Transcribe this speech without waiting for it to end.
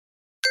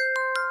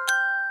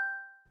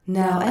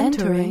Now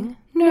entering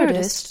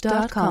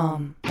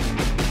Nerdist.com.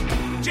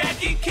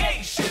 Jackie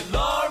Cation,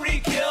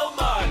 Laurie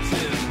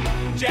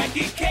Kilmartin.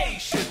 Jackie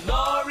Cation,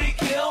 Laurie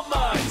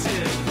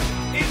Kilmartin.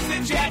 It's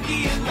the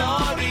Jackie and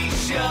Laurie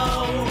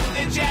Show.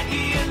 The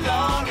Jackie and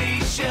Laurie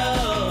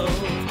Show.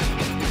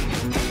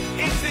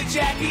 It's the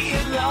Jackie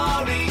and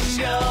Laurie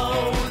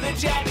Show. The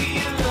Jackie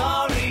and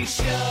Laurie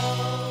Show.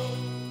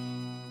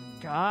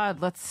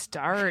 God, let's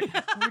start.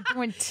 We're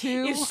doing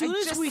two. As soon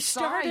as we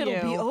start,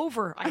 it'll be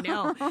over. I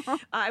know.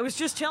 I was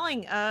just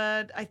telling,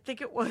 I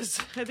think it was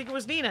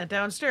Nina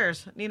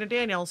downstairs, Nina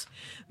Daniels,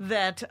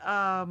 that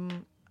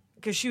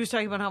because she was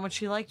talking about how much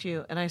she liked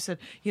you, and I said,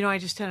 I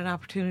just had an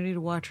opportunity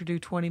to watch her do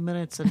 20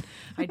 minutes, and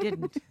I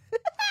didn't.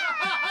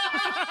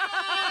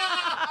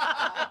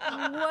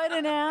 What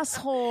an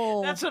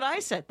asshole. That's what I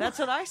said.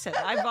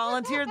 I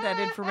volunteered that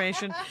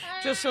information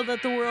just so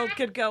that the world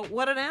could go,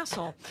 what an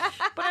asshole.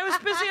 But I was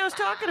busy. I was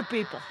talking to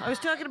people.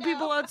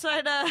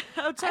 outside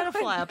of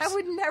Flaps. I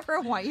would never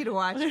want you to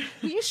watch. When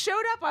you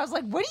showed up, I was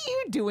like, what are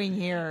you doing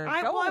here?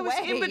 I was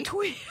in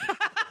between.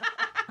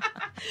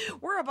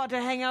 We're about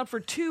to hang out for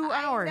 2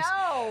 hours.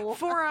 I know.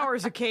 4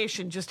 hours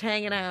occasion, just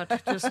hanging out.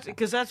 Just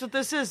because that's what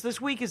this is.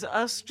 This week is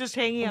us just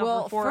hanging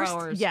out for 4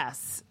 hours.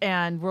 Yes,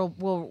 and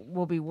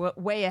we'll be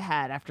way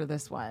ahead after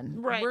this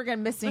one. Right. We're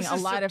missing a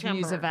lot of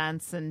news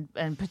events and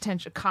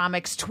potential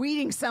comics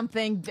tweeting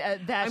something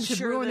that should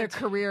ruin their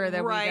career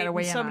that we got to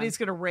weigh in on. Somebody's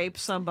going to rape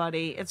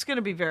somebody. It's going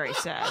to be very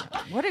sad.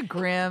 What a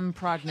grim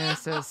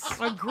prognosis.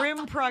 A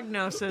grim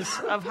prognosis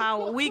of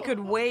how we could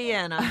weigh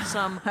in on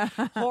some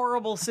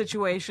horrible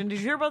situation. Did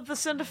you hear about the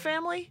Cinna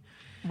family?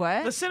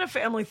 What? The Cinna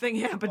family thing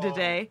happened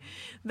today.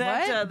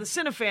 That the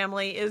Cinna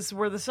family is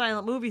where the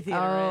silent movie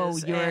theater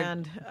is. You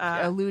were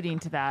alluding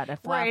to that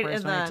at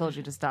Flappers when I told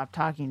you to stop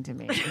talking to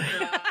me.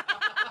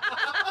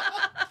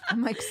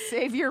 I'm like,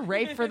 save your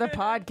rape for the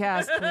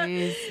podcast,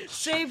 please.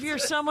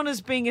 Someone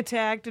is being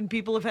attacked and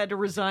people have had to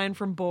resign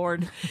from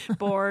boards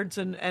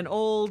and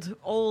old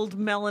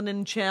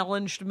melanin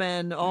challenged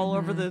men all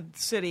over the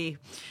city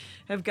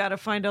have got to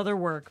find other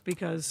work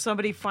because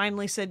somebody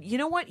finally said, you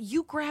know what?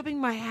 You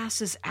grabbing my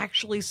ass is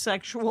actually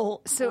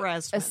sexual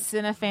harassment.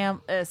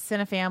 A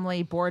Cinna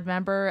family board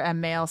member, a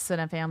male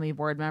Cinna family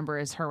board member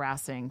is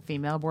harassing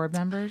female board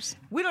members?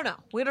 We don't know.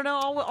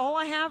 All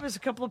I have is a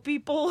couple of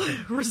people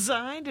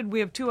resigned and we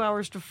have 2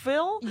 hours to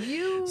fill.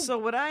 So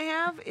what I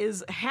have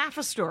is half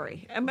a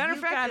story. As a matter of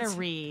fact, you got to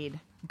read.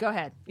 Go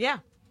ahead. Yeah.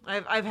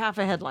 I've half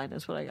a headline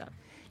is what I got.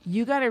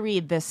 You got to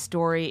read this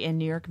story in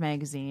New York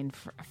Magazine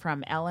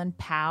from Ellen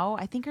Pao.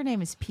 I think her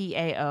name is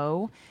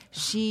P-A-O.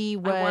 I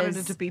wanted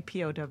it to be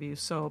P-O-W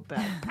so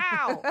bad.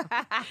 Pow!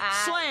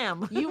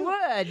 Slam! You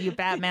would, you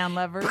Batman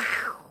lover.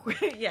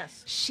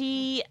 Yes.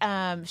 She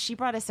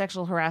brought a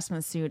sexual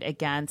harassment suit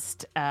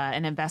against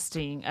an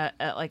investing,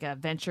 like a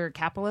venture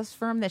capitalist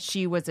firm that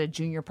she was a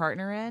junior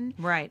partner in.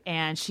 Right.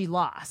 And she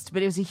lost.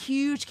 But it was a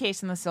huge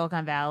case in the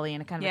Silicon Valley,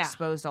 and it kind of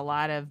exposed a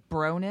lot of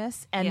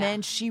broness. And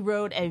then she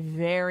wrote a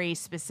very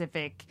specific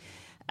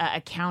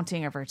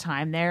accounting of her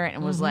time there,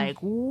 and was like,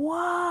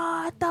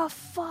 what the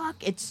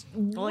fuck? It's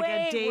like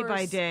way a day worse.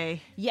 by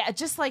day. Yeah,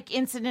 just like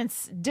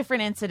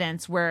different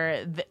incidents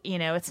where,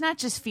 it's not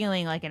just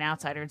feeling like an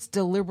outsider. It's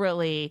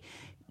deliberately,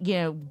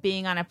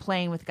 being on a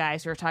plane with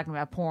guys who are talking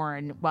about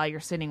porn while you're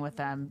sitting with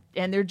them,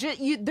 and they're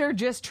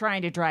just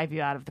trying to drive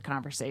you out of the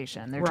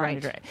conversation. They're trying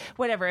to drive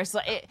whatever. It's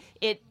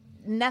like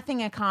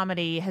nothing in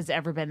comedy has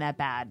ever been that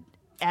bad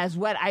as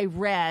what I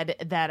read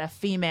that a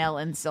female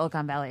in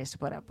Silicon Valley has to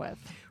put up with.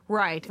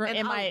 Right.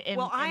 In my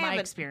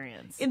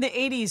experience. In the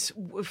 80s,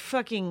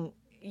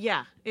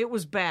 it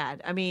was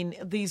bad. I mean,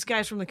 these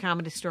guys from the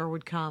Comedy Store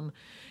would come.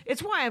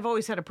 It's why I've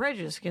always had a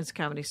prejudice against the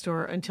Comedy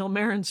Store until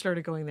Marin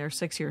started going there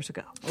 6 years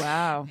ago.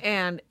 Wow.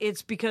 And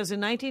it's because in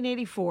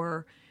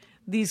 1984,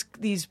 these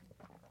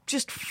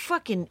just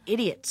fucking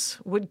idiots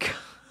would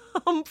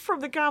come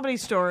from the Comedy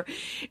Store,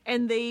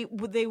 and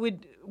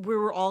we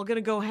were all going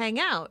to go hang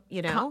out,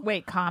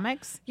 Wait,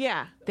 comics?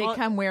 Yeah. They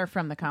come where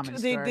from the Comedy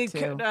Store, They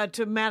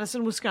to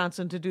Madison,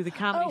 Wisconsin to do the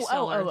Comedy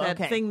Cellar,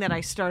 that thing that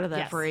I started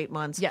for 8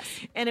 months. Yes.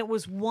 And it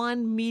was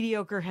one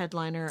mediocre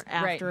headliner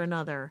after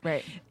another.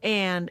 Right.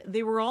 And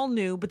they were all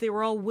new, but they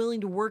were all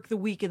willing to work the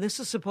week, and this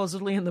is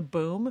supposedly in the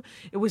Boom.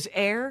 It was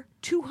air,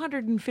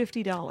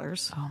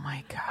 $250. Oh,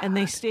 my God. And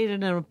they stayed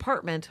in an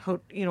apartment,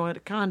 at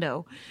a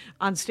condo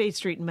on State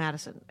Street in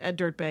Madison at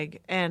Dirtbag.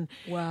 And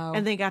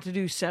they got to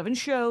do 7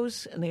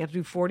 shows, and they got to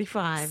do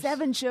 45.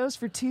 7 shows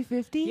for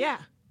 $250? Yeah.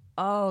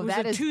 Oh,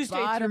 that is Tuesday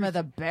bottom of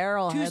the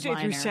barrel Tuesday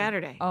headliner. through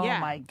Saturday. Oh, yeah.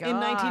 my God. In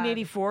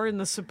 1984, in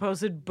the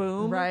supposed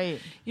Boom. Right.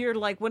 You're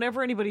like,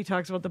 whenever anybody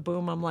talks about the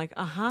Boom, I'm like,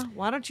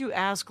 why don't you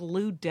ask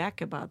Lou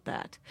Deck about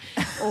that?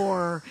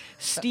 Or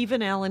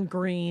Stephen Allen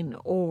Green,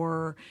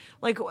 or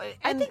like...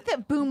 I think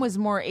that Boom was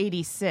more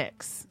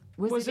 86.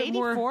 Was it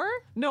 84?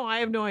 No, I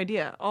have no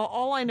idea.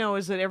 All I know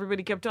is that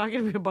everybody kept talking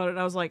to me about it. And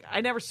I was like,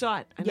 I never saw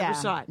it. I never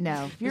saw it.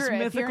 No, if you're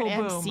an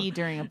MC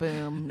during a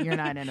boom, you're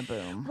not in a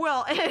boom.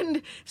 Well,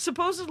 and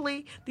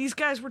supposedly these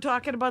guys were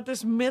talking about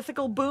this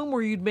mythical boom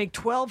where you'd make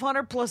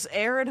 $1,200 plus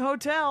air and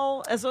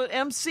hotel as an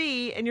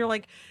MC, and you're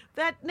like,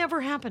 that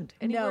never happened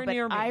anywhere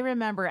near me. I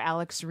remember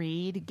Alex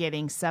Reed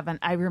getting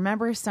I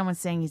remember someone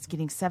saying he's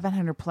getting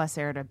 700 plus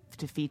air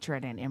to feature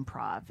at an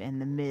improv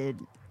in the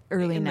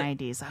early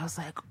 90s. I was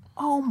like,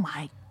 oh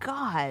my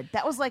God,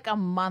 that was like a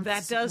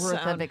month's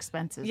worth of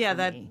expenses. Yeah,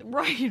 for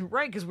me.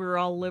 right, because we were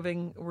all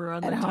living, we were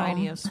on the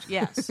tiniest.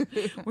 Yes,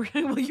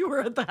 well, you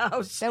were at the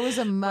house. That was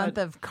a month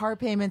of car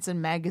payments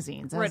and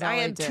magazines. Right, I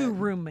had 2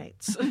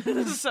 roommates,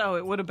 so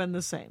it would have been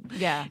the same.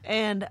 Yeah,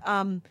 and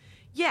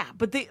yeah,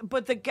 but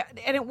the guy,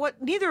 and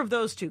neither of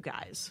those 2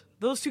 guys.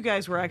 Those 2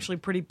 guys were actually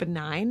pretty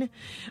benign,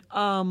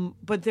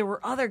 but there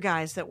were other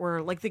guys that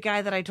were like the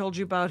guy that I told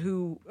you about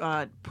who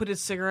put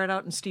his cigarette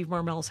out in Steve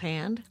Marmel's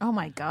hand. Oh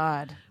my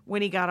God!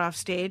 When he got off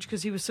stage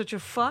because he was such a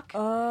fuck.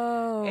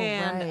 Oh,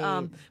 and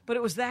right. But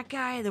it was that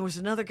guy. There was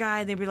another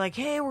guy. And they'd be like,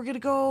 "Hey, we're gonna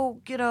go.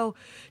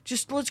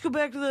 Just let's go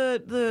back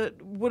to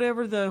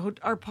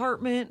our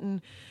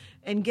apartment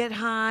and get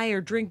high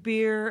or drink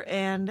beer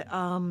and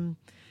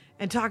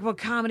talk about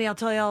comedy. I'll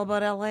tell you all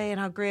about LA and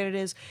how great it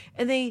is."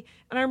 And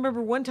I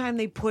remember one time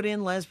they put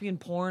in lesbian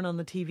porn on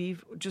the TV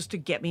just to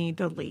get me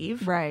to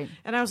leave. Right.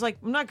 And I was like,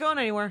 I'm not going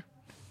anywhere.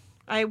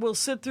 I will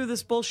sit through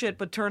this bullshit,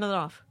 but turn it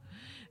off.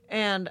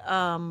 And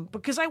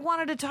because I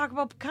wanted to talk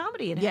about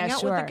comedy and hang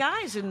out with the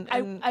guys. And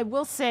I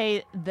will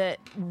say that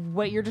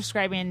what you're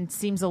describing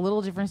seems a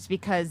little different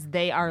because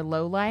they are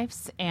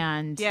lowlifes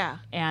and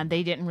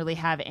they didn't really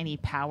have any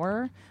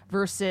power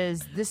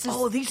versus this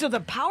is these are the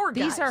power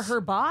guys. These are her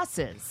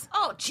bosses.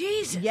 Oh,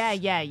 Jesus.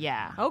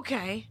 Yeah.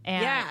 Okay.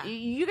 And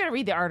you got to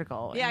read the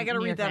article. Yeah, I got to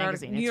read that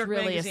article. It's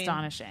really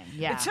astonishing.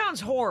 Yeah. It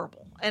sounds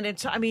horrible. And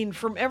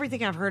from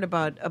everything I've heard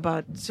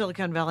about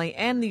Silicon Valley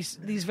and these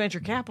venture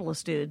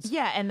capitalist dudes.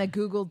 Yeah, and the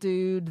Google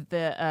dude,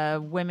 the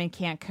women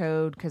can't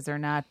code because they're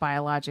not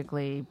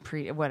biologically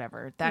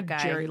whatever. That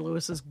guy. Jerry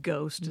Lewis's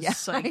ghost is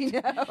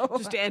psyched. I know.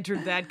 Just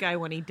entered that guy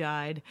when he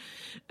died.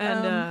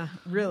 And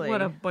really?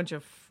 What a bunch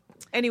of...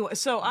 Anyway,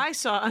 so I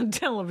saw on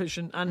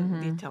television, on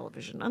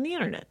the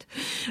internet,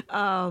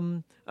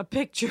 a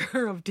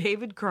picture of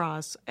David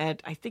Cross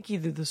at, I think,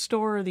 either the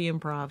Store or the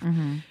Improv.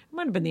 It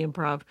might have been the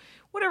Improv.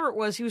 Whatever it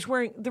was, he was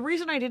wearing... The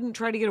reason I didn't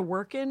try to get a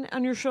work in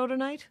on your show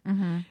tonight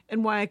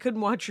and why I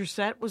couldn't watch your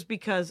set was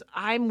because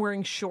I'm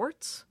wearing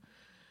shorts.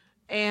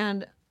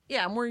 And,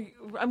 yeah, I'm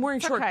wearing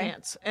short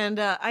pants. And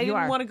I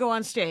didn't want to go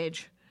on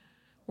stage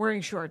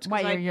wearing shorts.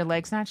 Why, are your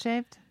legs not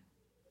shaved?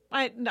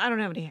 I don't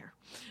have any hair.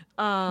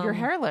 You're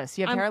hairless.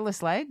 You have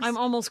hairless legs? I'm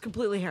almost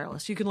completely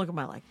hairless. You can look at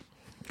my leg.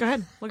 Go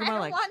ahead. Look at my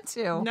leg. I don't want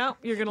to. No,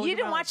 you're going to look You at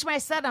didn't my watch my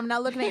set. I'm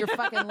not looking at your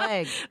fucking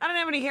leg. I don't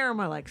have any hair on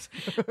my legs.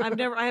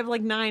 I have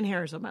like 9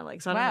 hairs on my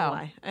legs. I don't know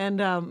why.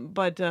 And,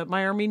 but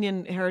my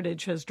Armenian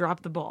heritage has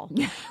dropped the ball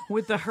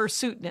with the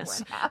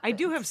hirsuteness. I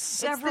do have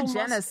several. It's the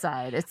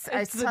genocide.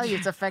 I tell you,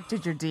 it's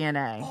affected your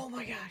DNA. Oh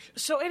my gosh.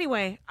 So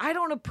anyway, I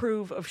don't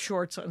approve of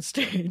shorts on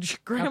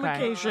stage.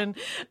 Gramification.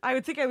 I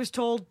would think I was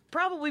told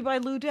probably by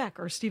Lou Deck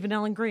or Stephen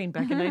Allen Green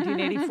back in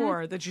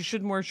 1984 that you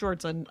shouldn't wear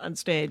shorts on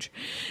stage.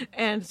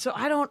 And so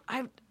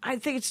I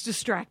think it's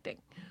distracting.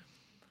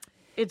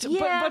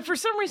 But for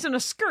some reason a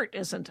skirt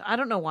isn't. I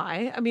don't know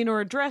why. I mean,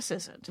 or a dress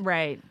isn't.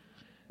 Right.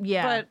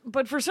 Yeah.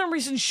 But for some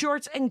reason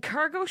shorts and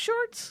cargo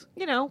shorts,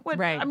 what?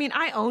 Right. I mean,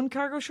 I own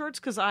cargo shorts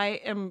because I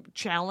am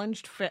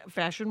challenged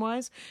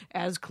fashion-wise,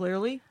 as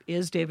clearly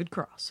is David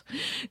Cross.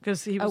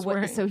 Because he was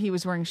wearing... So he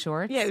was wearing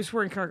shorts? Yeah, he was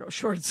wearing cargo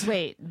shorts.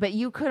 Wait, but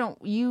you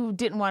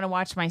didn't want to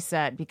watch my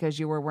set because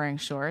you were wearing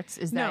shorts?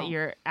 Is that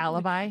your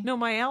alibi? No,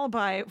 my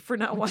alibi for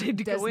not wanting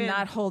to go in... Does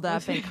not hold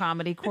up in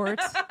comedy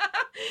courts?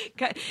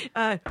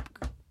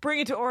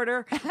 Bring it to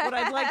order. What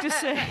I'd like to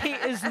say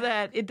is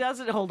that it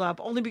doesn't hold up.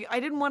 Only because I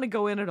didn't want to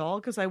go in at all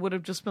because I would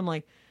have just been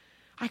like,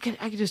 I could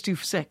just do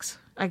 6.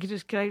 Can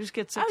I just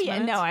get 6 Oh yeah,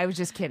 minutes? No, I was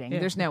just kidding.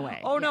 There's no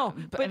way. Oh no,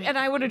 but and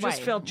I would have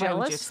just felt jealous. Why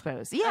would you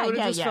expose? Yeah, I would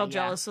have just felt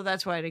jealous, so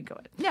that's why I didn't go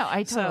in. No,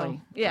 I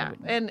totally. So,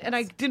 and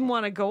I didn't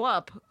want to go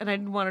up, and I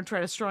didn't want to try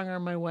to strong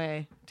arm my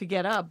way to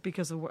get up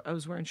because I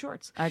was wearing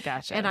shorts. I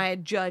gotcha. And I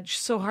had judged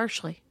so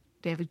harshly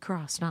David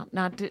Cross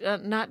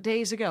not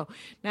days ago.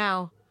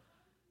 Now.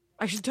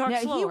 I should talk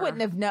slower. He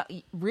wouldn't have known.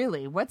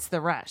 Really, what's the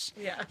rush?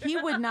 Yeah. He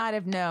would not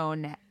have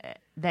known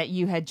that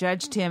you had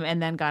judged him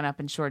and then gone up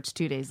in shorts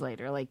 2 days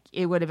later. Like,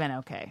 it would have been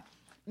okay.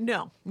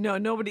 No,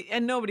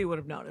 nobody would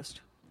have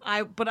noticed.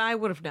 But I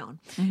would have known.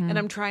 And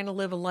I'm trying to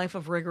live a life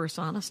of rigorous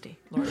honesty.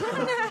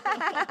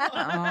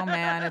 Oh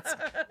man, it's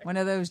one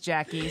of those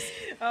Jackies.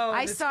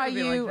 I saw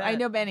you. Like I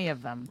know many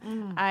of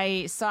them.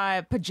 I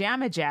saw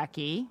Pajama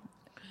Jackie.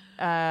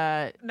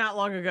 Not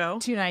long ago.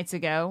 2 nights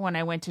ago when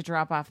I went to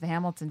drop off the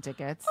Hamilton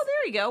tickets. Oh,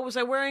 there you go. Was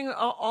I wearing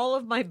all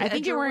of my Badger I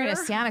think you're wearing wear? a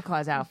Santa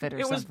Claus outfit or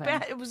It was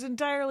something. it was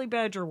entirely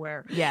Badger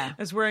wear. Yeah.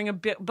 I was wearing a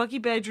Bucky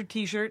Badger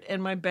T-shirt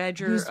and my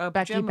Badger Who's Becky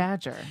pajama.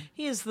 Badger?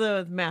 He is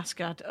the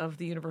mascot of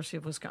the University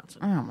of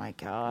Wisconsin. Oh my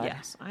God.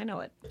 Yes, I know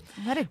it.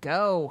 Let it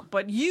go.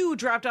 But you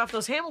dropped off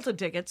those Hamilton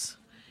tickets,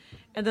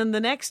 and then the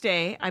next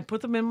day I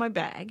put them in my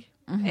bag.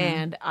 Mm-hmm.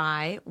 And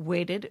I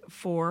waited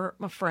for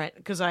my friend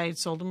because I had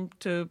sold them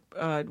to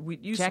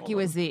you. Jackie sold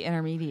was the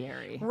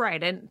intermediary. them.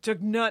 Right, and took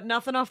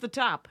nothing off the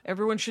top.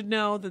 Everyone should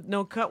know that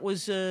no cut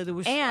was. There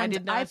was. I did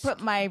And not. I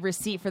put my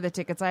receipt for the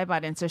tickets I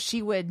bought in, so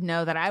she would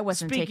know that I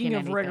wasn't Speaking taking of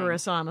anything.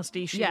 rigorous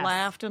honesty, she Yes.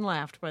 laughed and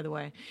laughed. By the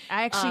way,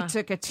 I actually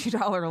took a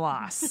 $2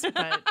 loss,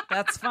 but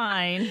that's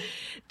fine.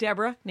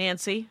 Deborah,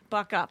 Nancy,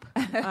 buck up.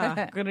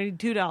 Going to need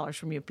 $2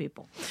 from you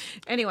people.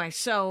 Anyway,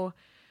 so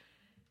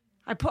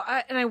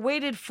I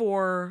waited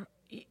for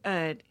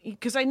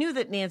because I knew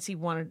that Nancy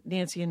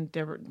and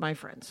Deborah, my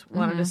friends,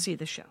 wanted to see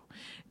the show,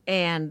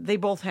 and they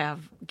both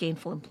have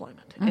gainful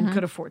employment and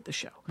could afford the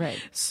show.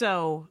 Right.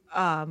 So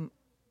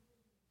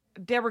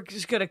Deborah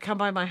is going to come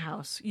by my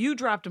house. You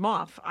dropped him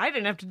off. I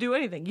didn't have to do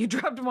anything. You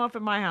dropped him off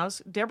at my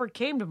house. Deborah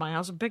came to my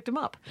house and picked him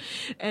up.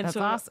 And That's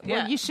so, awesome.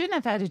 Yeah, Well, you shouldn't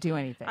have had to do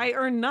anything. I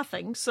earned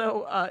nothing,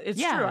 so it's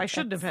Yeah, true. I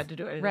shouldn't have that's- had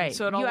to do anything. Right.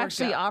 So it all you worked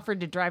actually out. offered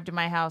to drive to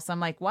my house. I'm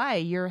like, why?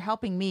 You're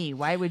helping me.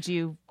 Why would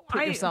you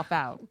put yourself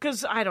out?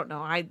 Because I don't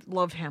know. I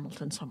loved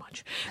Hamilton so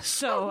much,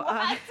 so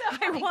I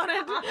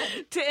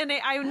wanted to.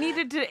 I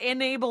needed to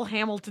enable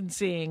Hamilton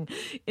seeing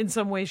in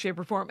some way, shape,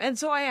 or form, and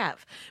so I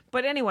have.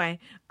 But anyway,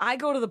 I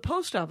go to the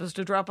post office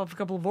to drop off a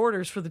couple of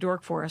orders for the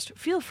Dork Forest.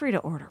 Feel free to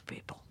order,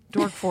 people.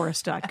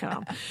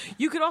 DorkForest.com.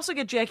 You could also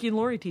get Jackie and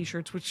Laurie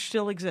T-shirts, which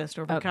still exist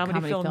over at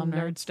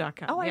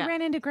ComedyFilmNerds.com. Oh, Yeah. I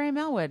ran into Graham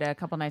Elwood a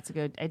couple nights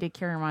ago. I did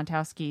Karen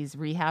Montowski's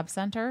rehab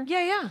center.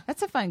 Yeah.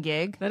 That's a fun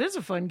gig. That is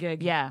a fun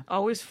gig. Yeah.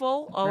 Always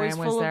full. Always Brian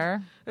was full.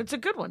 there. It's a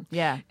good one.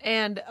 Yeah.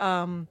 And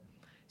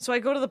so I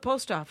go to the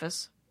post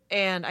office,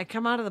 and I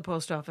come out of the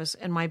post office,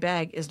 and my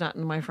bag is not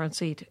in my front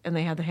seat, and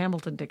they had the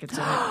Hamilton tickets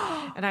in it.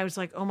 And I was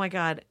like, oh my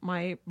God,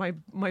 my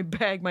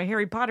bag, my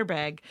Harry Potter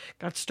bag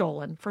got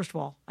stolen. First of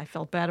all, I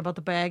felt bad about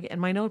the bag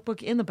and my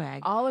notebook in the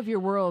bag. All of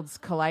your worlds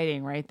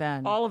colliding right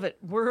then. All of it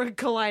were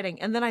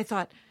colliding. And then I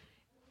thought,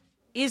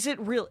 is it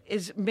real?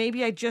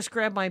 Maybe I just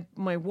grabbed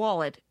my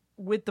wallet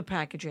with the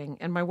packaging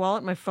and my wallet,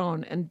 and my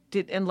phone, and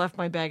left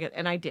my bag,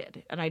 and I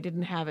did, and I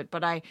didn't have it.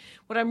 But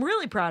what I'm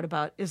really proud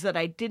about is that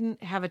I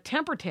didn't have a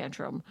temper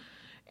tantrum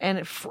and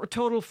a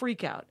total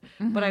freak out.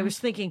 But I was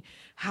thinking,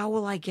 how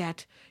will I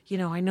get?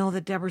 I know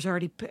that Deborah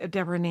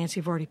and Nancy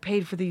have already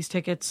paid for these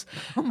tickets.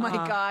 Oh my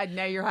God!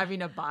 Now you're having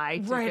to buy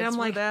tickets Right, I'm for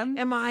like, them.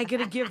 am I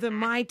going to give them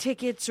my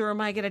tickets, or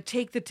am I going to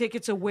take the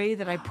tickets away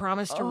that I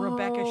promised to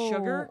Rebecca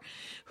Sugar,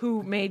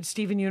 who made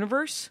Steven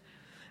Universe?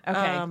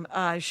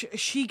 Okay.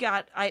 She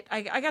got. I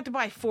got to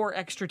buy 4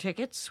 extra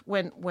tickets.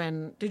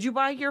 When did you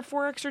buy your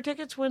 4 extra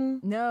tickets?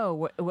 When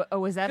No,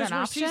 was that an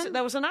 'cause we're option?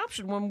 that was an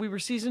option when we were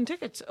season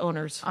tickets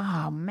owners.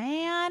 Oh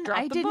man, Drop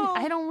I the didn't. ball.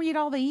 I don't read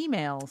all the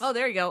emails. Oh,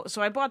 there you go.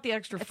 So I bought the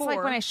extra It's 4.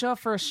 like when I show up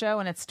for a show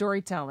and it's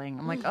storytelling.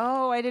 I'm like,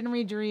 oh, I didn't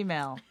read your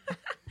email.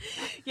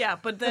 Yeah,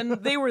 but then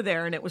they were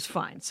there and it was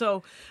fine.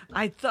 So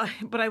I thought,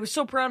 but I was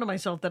so proud of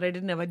myself that I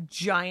didn't have a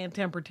giant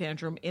temper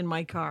tantrum in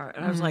my car,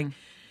 and I was like.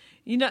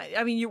 What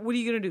are you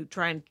going to do?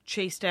 Try and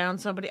chase down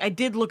somebody? I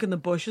did look in the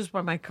bushes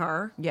by my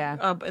car.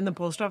 Yeah. In the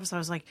post office. I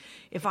was like,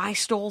 if I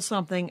stole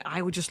something,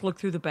 I would just look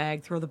through the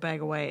bag, throw the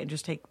bag away, and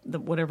just take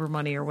whatever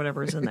money or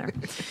whatever is in there.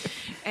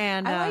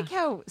 And I like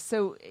how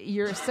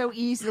you're so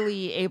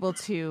easily able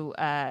to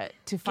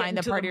find the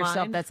into part of the yourself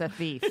mind. that's a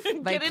thief.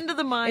 Get into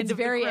the mind It's of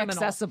the very criminal.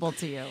 accessible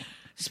to you.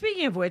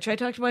 Speaking of which, I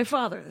talked to my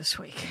father this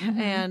week,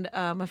 and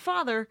my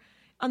father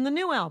on the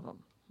new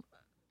album.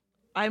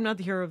 I'm not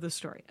the hero of this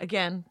story.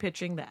 Again,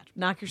 pitching that.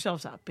 Knock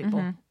yourselves out,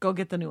 people. Go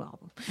get the new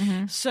album.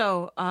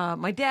 So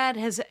my dad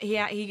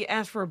he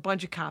asked for a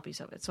bunch of copies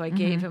of it. So I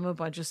gave him a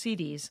bunch of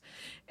CDs.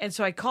 And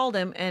so I called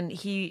him, and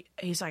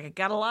he's like, I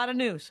got a lot of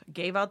news. I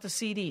gave out the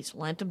CDs,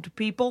 lent them to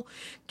people,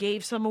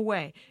 gave some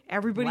away.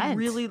 Everybody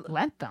really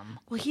lent them.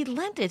 Well, he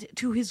lent it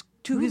to his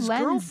Who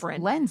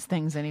girlfriend. lends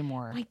things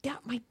anymore.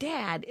 My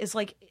dad is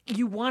like,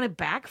 you want it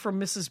back from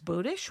Mrs.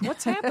 Bootish?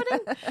 What's happening?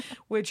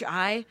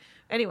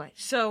 Anyway,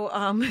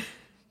 so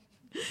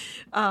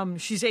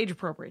she's age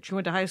appropriate. She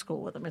went to high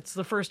school with him. It's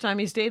the first time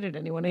he's dated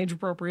anyone age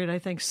appropriate, I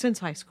think, since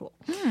high school.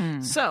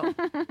 So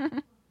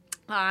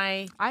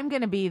I'm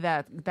going to be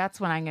that.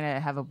 That's when I'm going to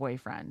have a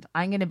boyfriend.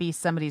 I'm going to be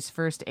somebody's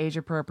first age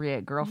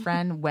appropriate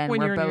girlfriend when we're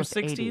you're in your both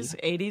 60s,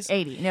 80s?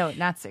 80. No,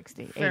 not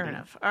 60. Fair 80.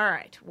 enough. All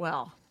right.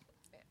 Well,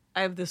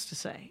 I have this to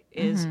say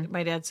is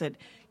my dad said,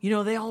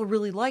 they all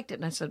really liked it.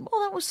 And I said,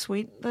 well, that was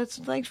sweet.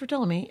 Thanks for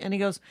telling me. And he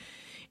goes,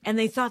 and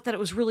they thought that it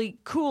was really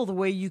cool the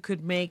way you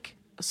could make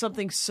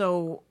something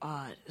so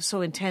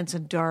intense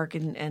and dark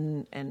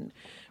and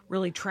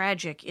really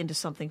tragic into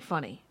something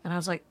funny. And I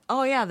was like,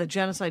 oh yeah, the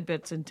genocide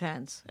bit's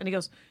intense. And he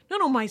goes,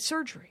 no, my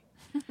surgery.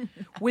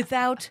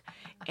 Without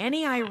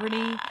any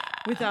irony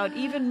without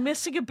even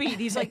missing a beat.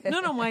 He's like,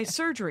 no, my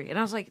surgery. And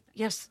I was like,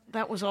 yes,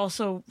 that was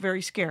also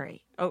very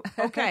scary. Oh,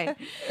 okay.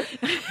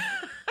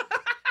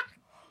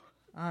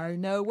 I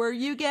know where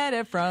you get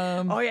it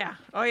from. Oh, yeah.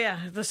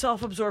 The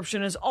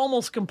self-absorption is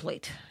almost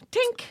complete.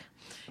 Tink.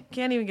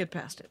 Can't even get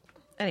past it.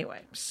 Anyway,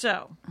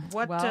 so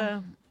what?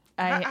 Well,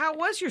 how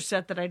was your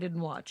set that I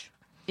didn't watch?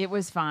 It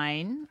was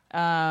fine.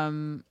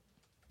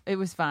 It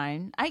was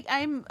fine.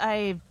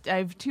 I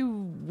have 2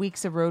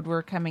 weeks of road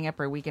work coming up,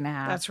 or a week and a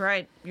half. That's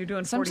right. You're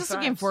doing 45. So I'm just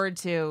looking forward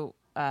to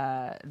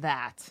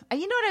that.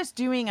 You know what I was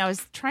doing? I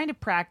was trying to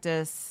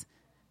practice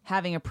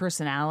having a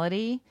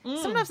personality.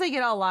 Sometimes I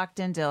get all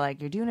locked into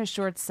like, you're doing a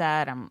short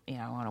set. I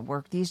want to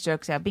work these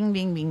jokes out. Bing,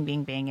 bing, bing,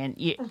 bing, bing,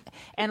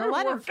 and a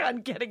lot work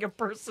on getting a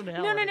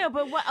personality. No.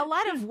 But a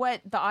lot of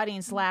what the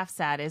audience laughs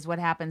at is what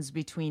happens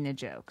between the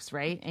jokes,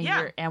 right?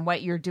 And and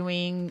what you're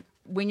doing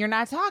when you're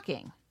not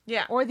talking.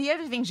 Yeah. Or the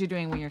other things you're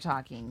doing when you're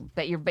talking,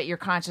 but you're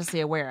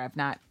consciously aware of,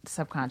 not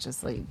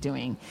subconsciously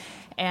doing.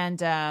 And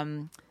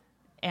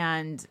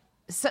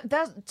so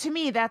that, to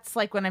me, that's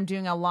like when I'm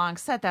doing a long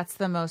set, that's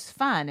the most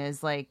fun,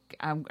 is like,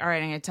 all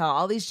right, I'm going to tell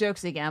all these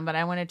jokes again, but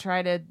I want to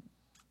try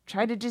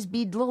to just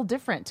be a little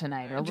different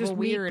tonight, or a little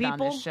weird on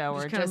this show,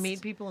 or kind of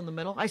meet people in the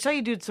middle. I saw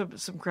you do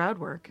some crowd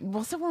work.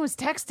 Well, someone was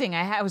texting.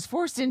 I was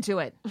forced into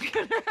it.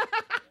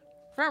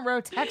 Front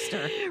row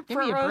texter. Give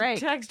me a break.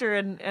 Texter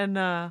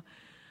and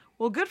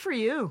well, good for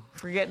you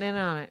for getting in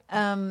on it.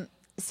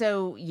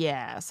 So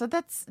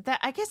that's that.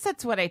 I guess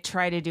that's what I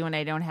try to do when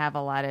I don't have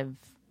a lot of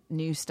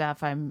new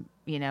stuff I'm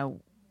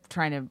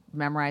trying to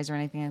memorize or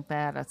anything like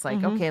that. It's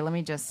like, okay, let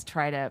me just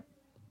try to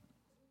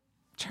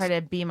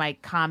be my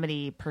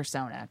comedy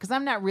persona, because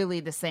I'm not really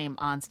the same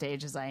on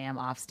stage as I am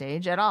off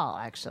stage at all,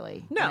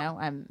 actually.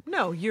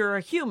 No, you're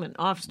a human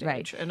off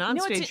stage, Right. and on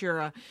stage you're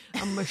a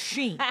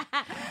machine.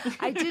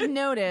 I did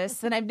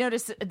notice, and I've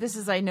noticed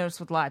I noticed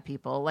with a lot of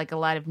people, like a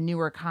lot of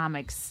newer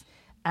comics,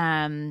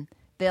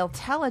 they'll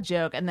tell a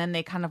joke and then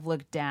they kind of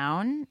look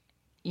down,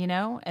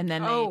 and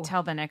then they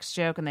tell the next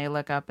joke and they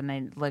look up and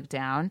they look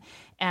down.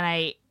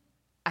 And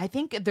I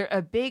think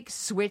a big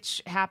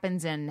switch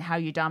happens in how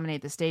you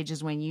dominate the stage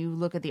is when you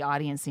look at the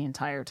audience the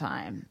entire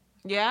time.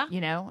 Yeah.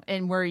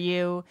 And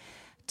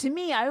to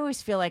me, I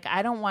always feel like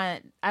I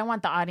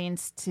want the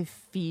audience to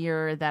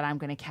fear that I'm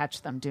going to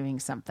catch them doing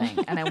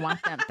something. And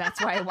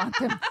that's why I want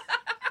them.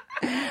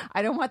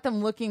 I don't want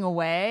them looking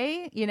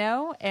away,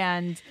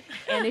 and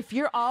if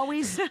you're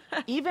always,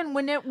 even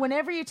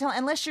whenever you tell,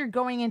 unless you're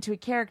going into a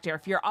character,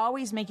 if you're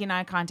always making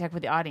eye contact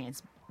with the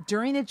audience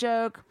during the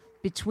joke,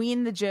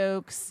 between the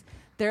jokes,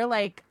 they're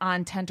like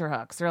on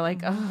tenterhooks. They're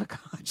like, oh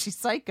God, she's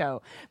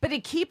psycho. But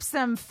it keeps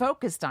them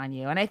focused on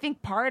you. And I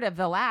think part of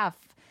the laugh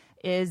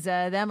is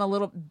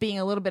them being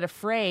a little bit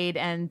afraid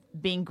and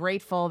being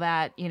grateful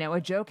that, a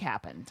joke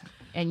happened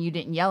and you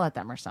didn't yell at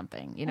them or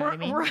something. You know what I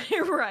mean?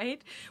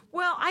 Right.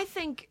 Well, I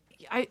think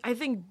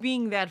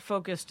being that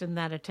focused and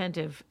that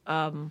attentive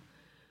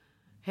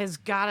it's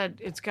got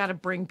to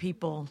bring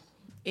people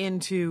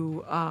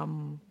into.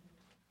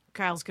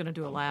 Kyle's going to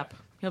do a lap.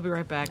 He'll be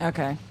right back.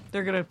 Okay.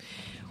 We're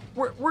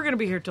gonna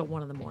be here till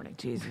 1 a.m.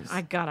 Jesus.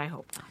 I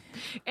hope not.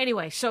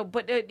 Anyway,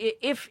 but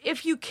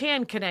if you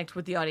can connect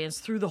with the audience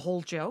through the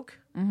whole joke,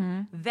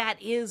 I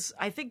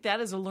think that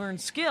is a learned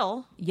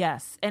skill.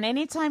 Yes, and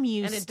anytime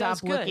you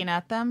stop looking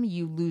at them,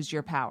 you lose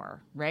your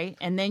power, right?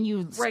 And then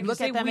you look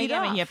at them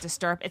again, and you have to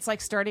start. It's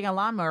like starting a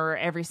lawnmower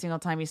every single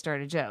time you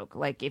start a joke.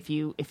 Like if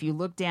you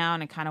look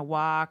down and kind of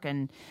walk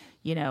and.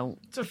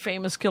 It's a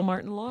famous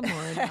Kilmartin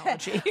lawnmower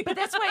analogy. But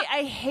that's why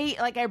I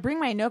hate, I bring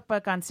my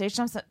notebook on stage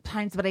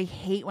sometimes, but I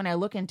hate when I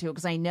look into it,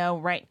 because I know,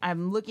 right,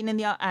 I'm losing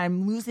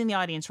the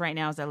audience right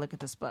now as I look at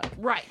this book.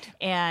 Right.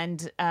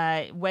 And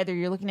whether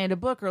you're looking at a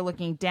book or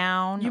looking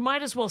down. You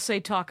might as well say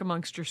talk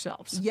amongst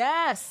yourselves.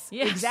 Yes.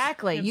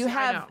 Exactly. You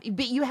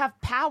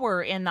have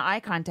power in the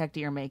eye contact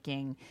you're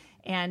making.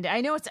 And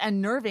I know it's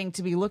unnerving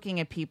to be looking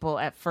at people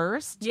at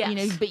first,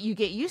 but you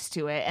get used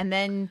to it. And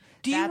then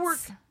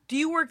Do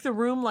you work the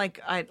room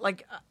like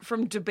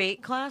from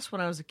debate class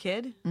when I was a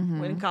kid,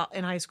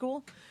 in high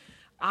school?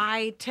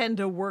 I tend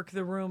to work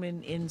the room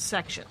in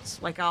sections.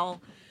 Like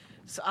I'll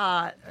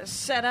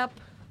set up.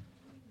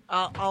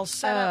 I'll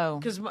set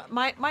up because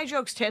my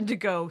jokes tend to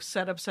go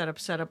set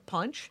up,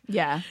 punch.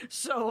 Yeah.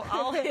 So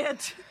I'll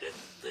hit.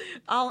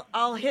 I'll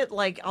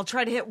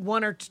try to hit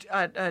one or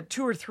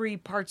two or three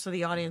parts of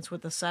the audience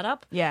with the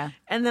setup. Yeah.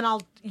 And then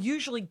I'll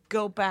usually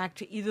go back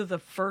to either the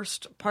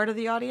first part of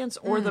the audience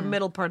or the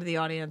middle part of the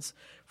audience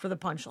for the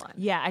punchline.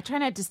 Yeah, I try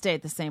not to stay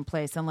at the same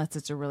place unless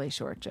it's a really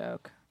short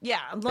joke.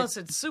 Yeah, unless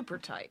it's super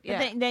tight. Yeah.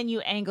 But then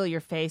you angle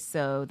your face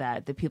so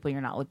that the people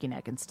you're not looking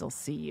at can still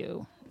see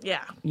you.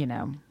 Yeah.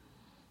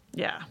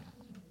 Yeah.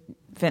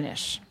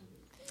 Finish.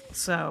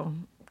 So,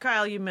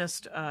 Kyle, you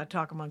missed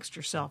Talk Amongst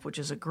Yourself, which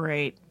is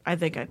either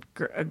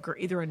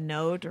a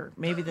note or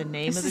maybe the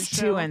name of the This is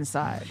show. too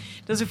inside.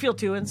 Does it feel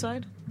too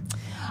inside?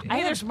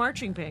 There's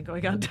marching band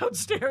going on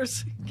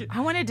downstairs.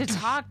 I wanted to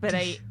talk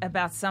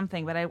about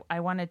something, but I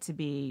want it to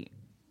be.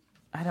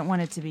 I don't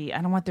want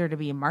there to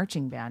be a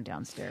marching band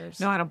downstairs.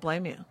 No, I don't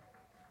blame you.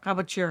 How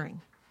about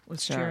cheering?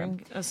 Was Sure.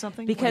 cheering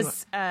something?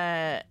 Because,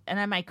 and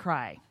I might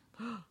cry,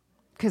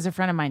 because a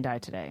friend of mine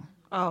died today.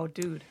 Oh,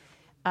 dude.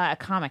 A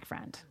comic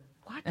friend.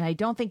 What? And I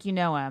don't think you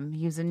know him.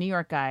 He was a New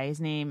York guy.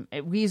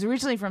 He's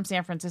originally from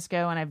San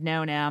Francisco, and I've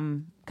known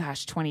him,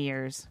 20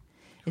 years.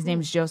 His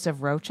name's Joseph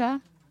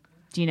Rocha.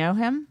 Do you know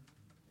him?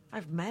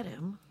 I've met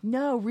him.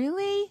 No,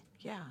 really?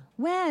 Yeah.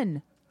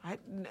 When?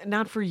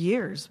 Not for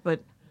years,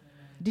 but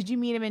Did you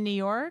meet him in New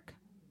York?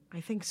 I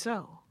think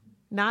so.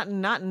 Not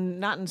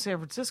in San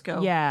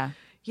Francisco. Yeah.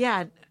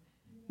 Yeah.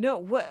 No,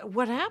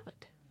 what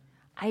happened?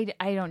 I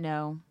don't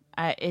know.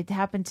 It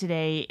happened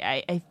today.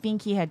 I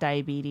think he had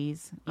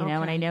diabetes, and I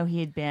Okay. know he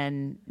had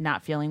been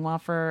not feeling well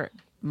for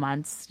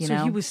months, So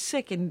he was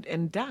sick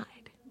and died.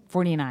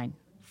 49.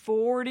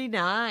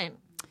 49.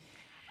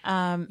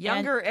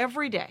 Younger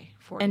every day.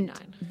 49.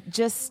 And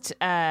just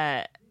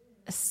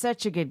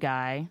such a good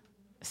guy,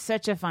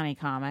 such a funny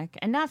comic,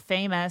 and not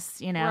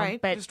famous, Right,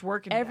 but just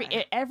working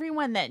guy.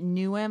 everyone that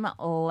knew him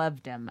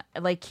loved him.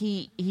 Like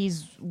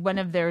he's one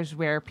of those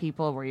rare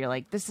people where you're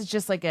like, this is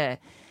just like a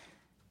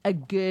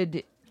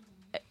good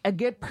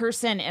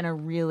person in a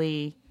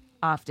really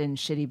often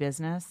shitty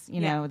business,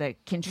 Yeah.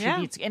 that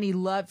contributes. And he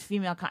loved he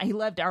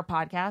loved our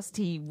podcast.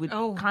 He would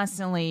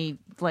constantly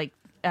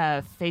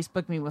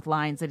Facebook me with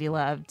lines that he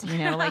loved,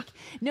 like,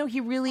 no, he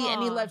really,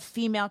 and he loved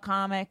female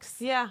comics.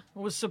 Yeah,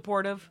 was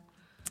supportive.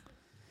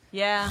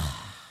 Yeah,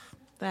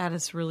 that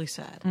is really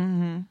sad.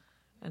 Mm-hmm.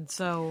 And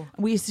so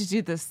We used to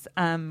do this,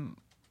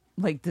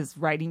 this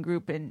writing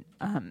group, and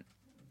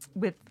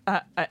with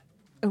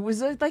it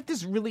was like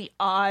this really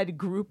odd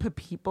group of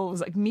people. It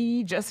was like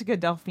me, Jessica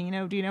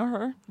Delfino. Do you know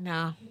her?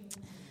 no,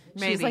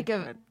 maybe She's like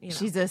but,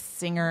 she's a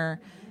singer,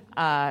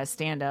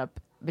 stand up,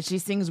 but she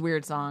sings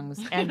weird songs.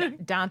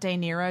 And Dante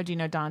Nero, do you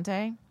know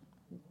Dante?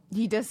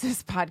 He does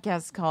this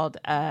podcast called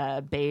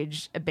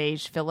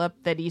Beige Phillip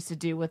that he used to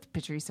do with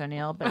Patrice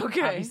O'Neill, but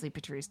obviously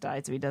Patrice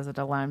died, so he does it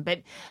alone.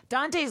 But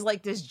Dante's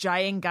like this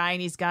giant guy,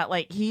 and he's got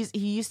he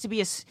used to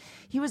be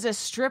he was a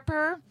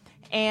stripper,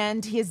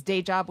 and his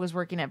day job was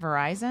working at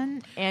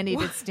Verizon, and he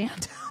did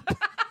stand up.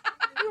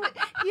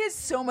 He has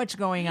so much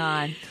going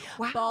on.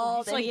 Wow,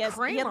 Bald, he's and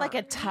like he had like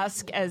a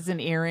tusk as an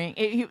earring.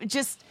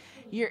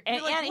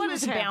 And like, he what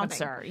was is a happening?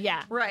 bouncer.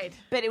 Yeah. Right.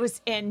 But it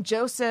was and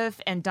Joseph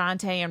and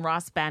Dante and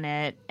Ross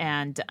Bennett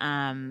and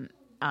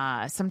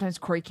sometimes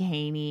Corey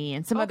Kahaney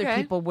and some other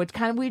Okay. people would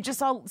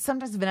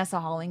sometimes Vanessa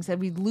Holling said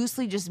we'd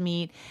loosely just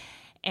meet.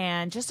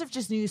 And Joseph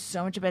just knew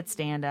so much about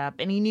stand up,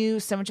 and he knew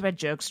so much about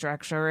joke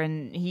structure,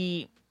 and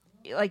he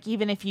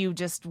even if you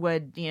just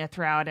would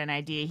throw out an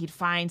idea, he'd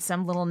find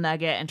some little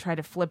nugget and try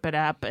to flip it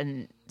up,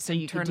 and so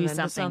you turn could do it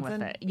into something with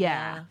something? it.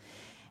 Yeah.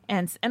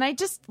 And I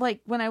just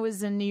when I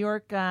was in New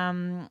York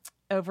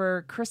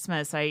over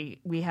Christmas,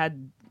 we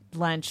had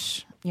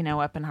lunch,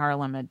 up in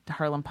Harlem at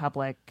Harlem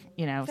Public,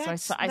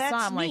 so I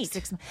saw him like neat.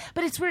 6 months.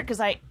 But it's weird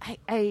because I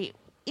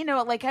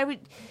would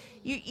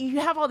you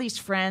have all these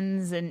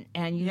friends and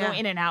you go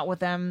in and out with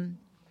them,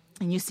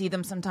 and you see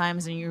them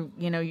sometimes, and you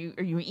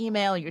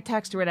email or you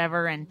text or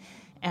whatever,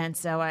 and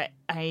so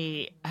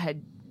I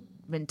had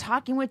been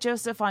talking with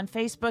Joseph on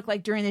Facebook,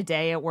 like during the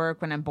day at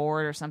work when I'm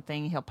bored or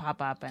something. He'll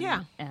pop up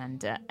and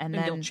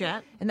then you'll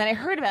chat. And then I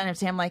heard about him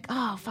today. I'm like,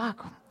 oh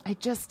fuck, I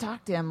just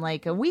talked to him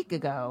like a week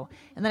ago.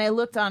 And then I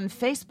looked on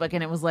Facebook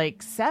and it was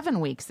like 7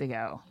 weeks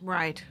ago.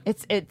 Right.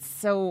 It's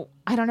so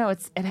I don't know.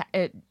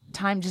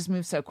 Time just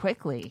moves so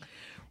quickly,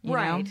 you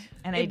Right. know?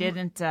 And I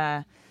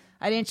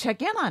didn't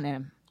check in on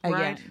him again.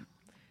 Right.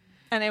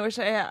 And I wish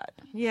I had.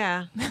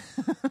 Yeah.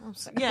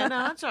 Yeah, no,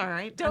 that's all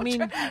right.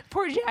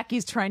 Poor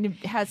Jackie's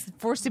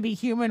forced to be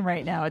human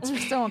right now.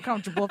 It's so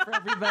uncomfortable for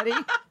everybody.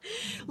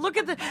 look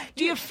at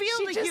do you feel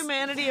She the just-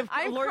 humanity of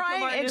I'm Lori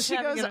crying, Kilmartin and just she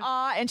having goes,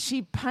 and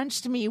she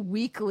punched me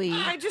weakly.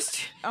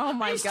 oh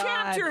my I God. God!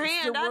 tapped your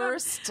hand. It's the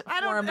worst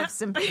form of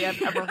sympathy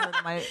I've ever heard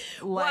in my life.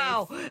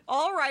 Wow.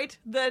 All right.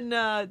 Then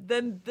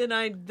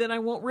I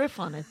won't riff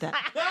on it then.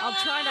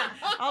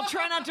 I'll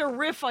try not to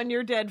riff on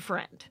your dead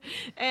friend.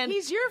 And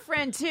He's your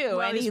friend too,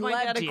 Well, and he's he my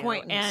loved dead you,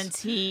 acquaintance. and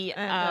he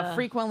And,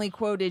 frequently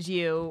quoted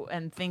you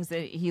and things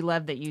that he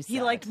loved that you said.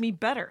 he liked me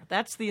better.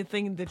 That's the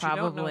thing that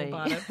Probably. you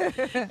don't know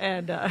about it.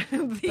 And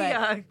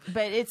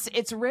but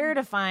it's rare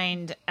to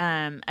find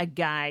a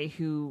guy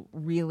who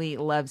really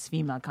loves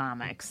female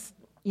comics.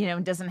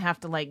 And doesn't have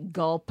to like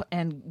gulp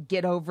and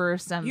get over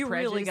some you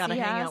prejudice really got to he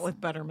hang has. out with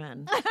better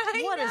men.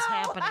 What is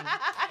happening?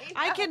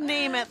 I can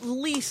name at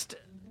least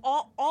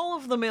all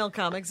of the male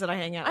comics that I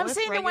hang out I'm with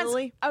saying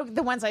regularly.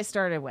 the ones I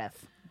started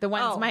with. The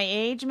ones Oh. my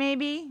age,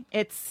 maybe.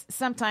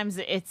 Sometimes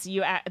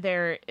you.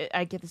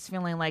 I get this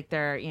feeling like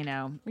they're,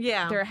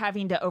 Yeah. they're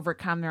having to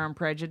overcome their own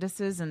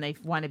prejudices, and they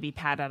want to be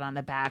patted on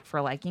the back for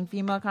liking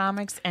female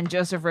comics. And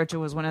Joseph Rocha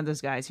was one of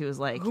those guys who was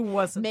like, Who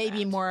wasn't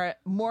maybe that?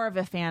 more of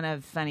a fan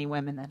of funny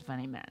women than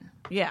funny men.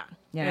 Yeah.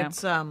 You know?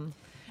 It's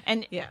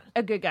And Yeah.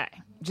 a good guy,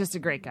 just a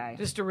great guy.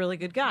 just a really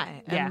good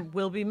guy. And Yeah.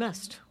 will be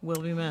missed.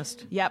 Will be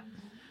missed. Yep.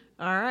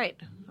 All right.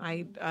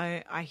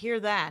 I hear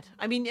that.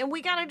 I mean, and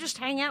we got to just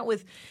hang out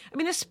with,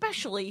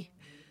 especially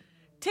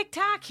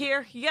TikTok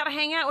here. You got to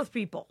hang out with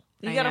people.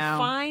 You I got to know.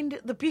 find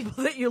the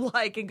people that you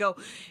like and go,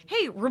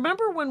 hey,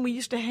 remember when we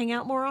used to hang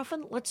out more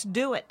often? Let's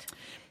do it.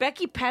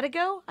 Becky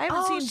Pedigo? I haven't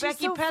Oh, seen she's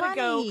Becky so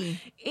Pedigo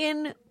funny.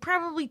 in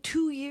probably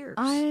 2 years.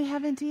 I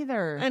haven't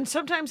either. And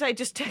sometimes I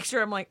just text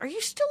her. I'm like, "Are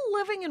you still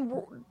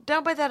living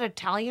down by that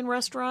Italian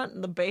restaurant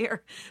in the Bay Area,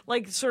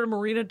 like sort of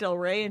Marina Del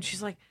Rey?" And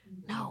she's like,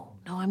 "No,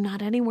 I'm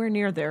not anywhere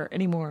near there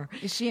anymore."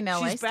 Is she in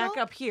LA She's back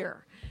still? up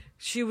here.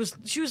 She was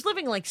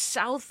living like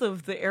south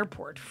of the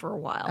airport for a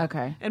while.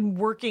 Okay. And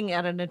working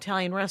at an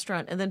Italian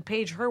restaurant. And then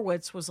Paige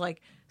Hurwitz was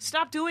like,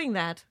 "Stop doing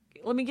that.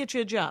 Let me get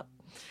you a job."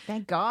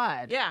 Thank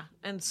God. Yeah,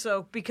 and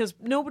so because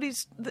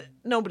nobody's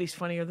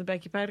funnier than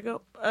Becky Pedigo.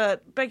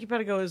 Becky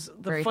Pedigo is the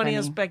Very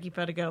funniest funny. Becky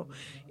Pedigo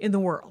in the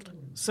world.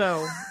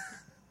 So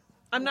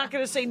I'm not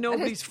going to say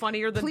nobody's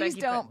funnier than Please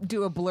Becky. don't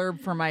do a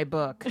blurb for my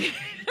book.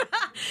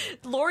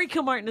 Laurie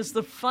Kilmartin is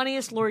the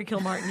funniest Laurie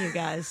Kilmartin, you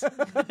guys.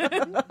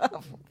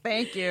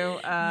 Thank you.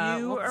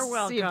 You are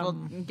See if we'll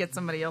welcome. get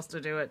somebody else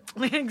to do it.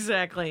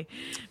 Exactly.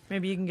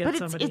 Maybe you can get But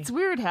somebody. it's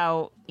weird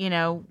how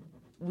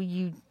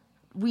we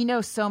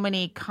know so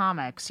many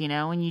comics,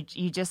 and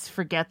you just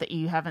forget that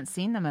you haven't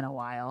seen them in a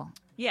while.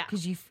 Yeah.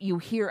 because you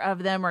hear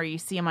of them or you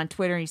see them on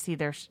Twitter. And you see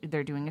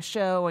they're doing a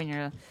show, and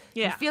you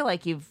Yeah. feel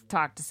like you've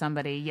talked to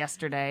somebody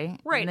yesterday,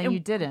 Right, And then and- you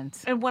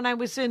didn't. And when I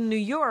was in New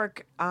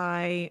York,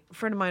 a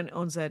friend of mine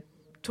owns that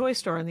toy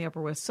store on the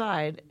Upper West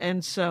Side,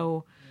 and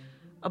so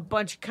a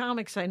bunch of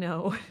comics I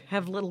know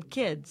have little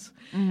kids,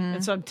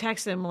 and so I'm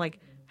texting them like,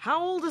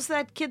 "How old is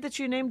that kid that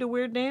you named a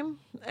weird name?"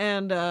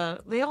 And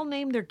they all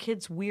named their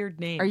kids weird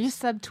names. Are you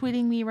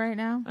subtweeting me right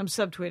now? I'm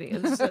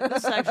subtweeting. This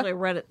is actually a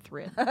Reddit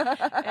thread,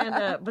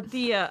 and but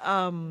the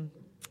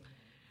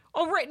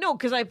oh right, no,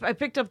 because I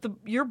picked up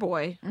your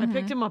boy. I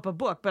picked him up a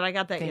book, but I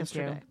got that Thank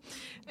yesterday,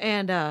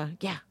 and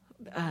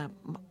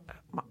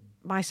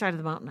my side of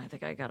the mountain. I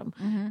think I got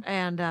him,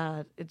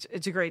 and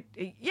it's a great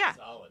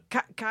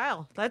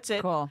Kyle, that's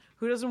it. Cool.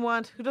 Who doesn't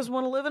want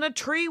to live in a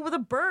tree with a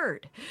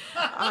bird?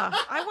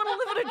 I want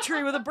to live in a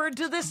tree with a bird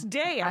to this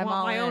day. I I'm want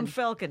all my own in.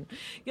 falcon.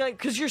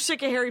 Because you're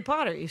sick of Harry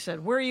Potter. You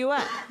said, where are you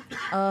at?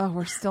 Oh,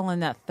 we're still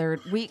in that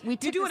third. We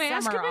took doing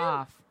the summer Azkaban?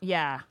 off.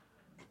 Yeah.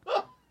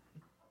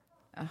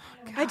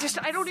 I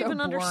don't so even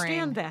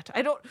understand boring. that.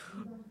 I don't.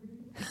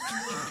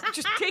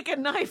 Just take a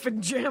knife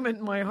and jam it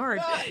in my heart.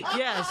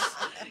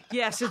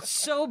 Yes, it's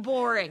so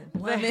boring.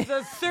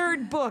 The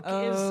third book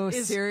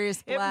is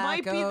Sirius Black. It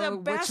might be the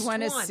best Which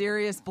one is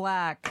Sirius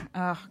Black?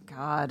 Oh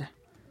God,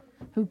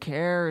 who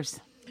cares?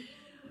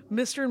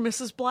 Mr. and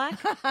Mrs. Black.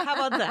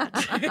 How about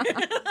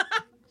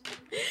that?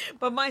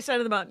 But my side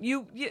of the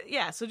mountain,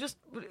 so just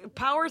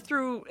power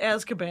through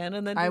Azkaban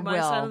and then do I my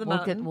side of will. the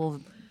mountain.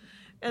 We'll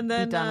and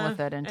then be done with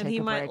it and take he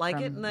a might break like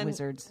from it, and then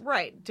Wizards.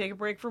 right, take a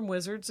break from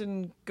Wizards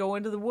and go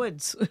into the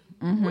woods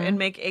Mm-hmm. and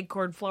make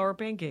acorn flour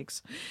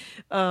pancakes.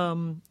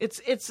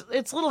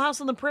 It's Little House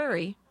on the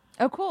Prairie,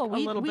 Oh, cool. a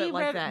little bit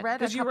like that,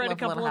 because you read a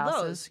couple Little of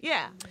Houses. those.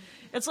 Yeah,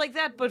 it's like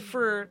that, but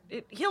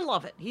he'll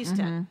love it. He's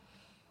 10.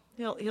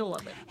 Mm-hmm. He'll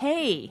love it.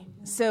 Hey,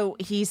 so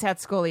he's had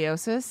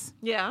scoliosis,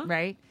 Yeah,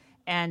 right?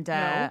 And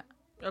No.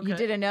 you Okay.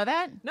 didn't know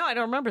that? No, I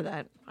don't remember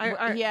that.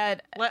 He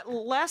had.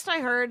 Last I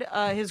heard,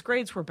 his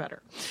grades were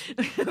better.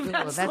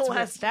 That's the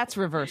last. That's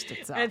reversed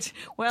itself.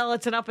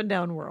 It's an up and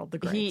down world. The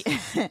grades.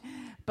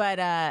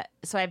 But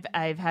so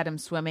I've had him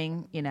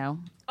swimming.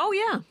 Oh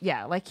yeah.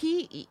 Yeah, like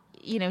he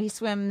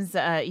swims.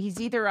 He's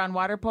either on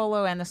water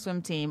polo and the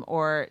swim team,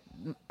 or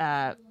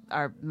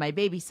my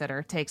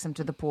babysitter takes him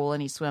to the pool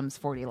and he swims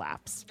 40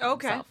 laps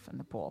himself in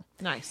the pool.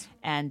 Nice.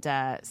 And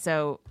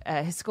so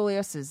his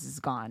scoliosis is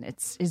gone.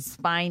 His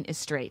spine is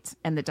straight,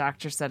 and the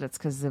doctor said it's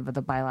because of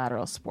the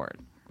bilateral sport.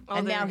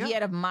 And there now you he go.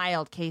 had a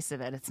mild case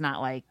of it. It's not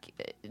like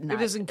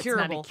It isn't It's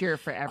curable. not a cure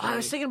for Oh, I everything.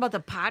 was thinking about the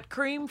pot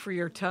cream for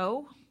your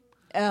toe.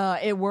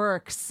 It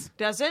works.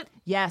 Does it?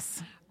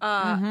 Yes.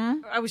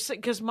 I was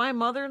because my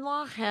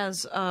mother-in-law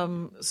has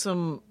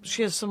some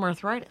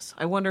arthritis.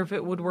 I wonder if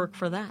it would work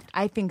for that.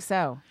 I think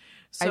so.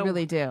 I So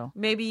really do.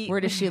 maybe- Where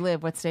does she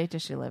live? What state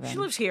does she live in? She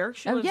lives here.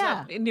 She Oh, lives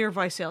yeah. up near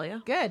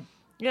Visalia. Good.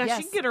 Yeah, Yes.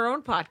 she can get her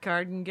own pot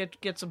card and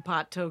get some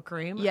pot toe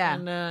cream. Yeah.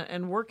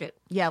 and work it.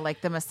 Yeah,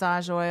 like the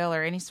massage oil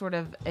or any sort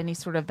of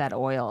that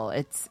oil.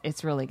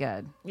 It's really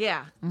good.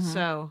 Yeah.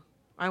 So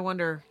I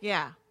wonder.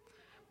 Yeah,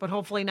 but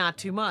hopefully not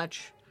too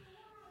much,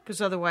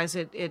 because otherwise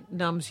it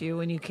numbs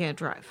you and you can't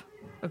drive,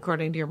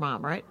 according to your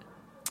mom, right?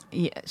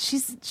 Yeah,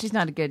 she's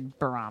not a good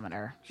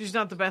barometer. She's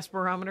not the best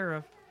barometer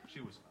of. She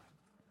was fine.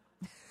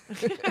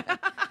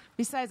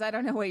 Besides, I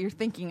don't know what you're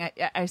thinking.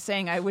 I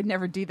saying I would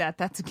never do that.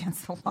 That's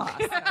against the law.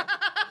 So.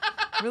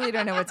 Really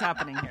don't know what's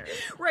happening here.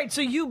 Right. So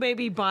you may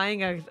be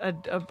buying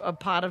a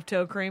pot of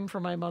toe cream for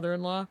my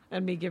mother-in-law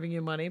and me giving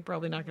you money.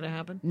 Probably not going to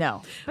happen.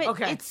 No, but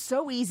Okay. it's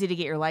so easy to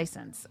get your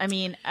license. I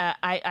mean,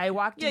 I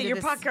walked Yeah, into your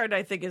this, pot card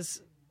I think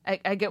is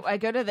I go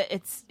to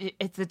it's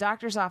the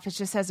doctor's office.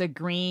 Just has a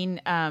green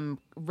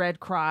Red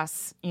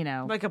Cross,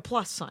 Like a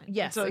plus sign.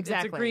 Yes, It's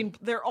exactly. a green.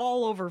 They're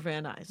all over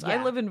Van Nuys. I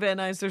Yeah. live in Van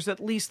Nuys. There's at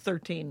least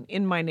 13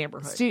 in my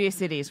neighborhood. Studio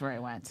City is where I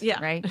went.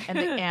 Yeah. Right.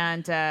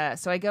 And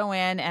so I go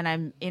in and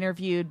I'm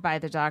interviewed by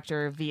the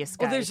doctor via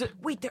Skype. Oh, there's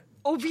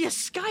via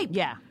Skype.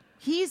 Yeah.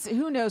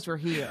 Who knows where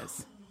he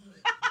is.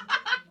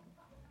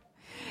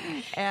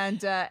 And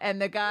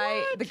the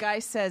guy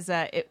says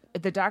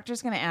the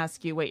doctor's going to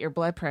ask you what your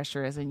blood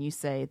pressure is, and you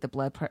say the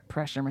blood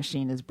pressure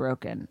machine is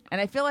broken. And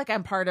I feel like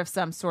I'm part of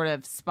some sort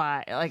of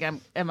spy. Like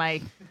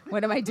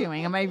what am I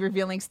doing? Am I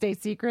revealing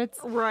state secrets?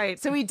 Right.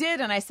 So he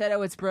did, and I said,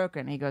 "Oh, it's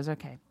broken." He goes,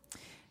 "Okay."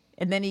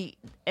 And then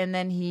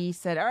he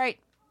said, "All right,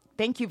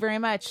 thank you very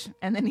much."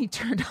 And then he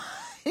turned on.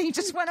 He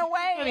just went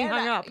away. And he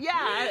hung up.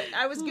 Yeah,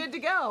 I was good to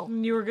go.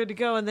 And you were good to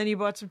go, and then you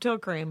bought some toe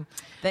cream.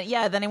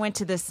 Then I went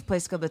to this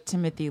place called the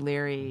Timothy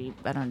Leary,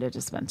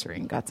 dispensary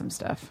and got some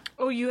stuff.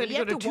 Oh, you had But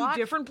to go to two walk-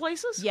 different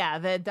places? Yeah,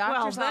 the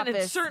doctor's well, then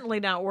office. it's certainly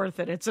not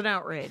worth it. It's an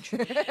outrage. How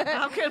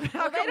come They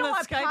don't the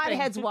want Skyping?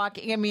 potheads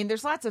walking. I mean,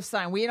 there's lots of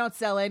sign. We don't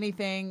sell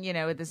anything.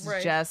 This is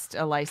Right. just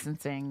a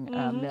licensing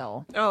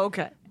mill. Oh,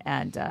 okay.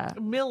 And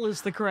Mill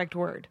is the correct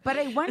word. but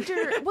I wonder.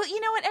 Well,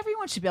 you know what?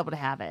 Everyone should be able to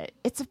have it.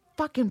 It's a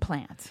fucking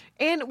plant.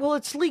 And, well,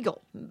 it's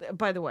legal,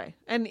 by the way.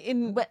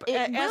 And But it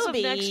as will of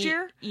be next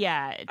year?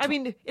 Yeah. I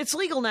mean, it's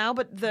legal now,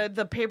 but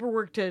the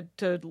paperwork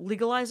to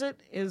legalize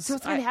it is... so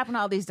what's going to happen to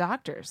all these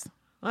doctors?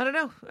 I don't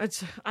know.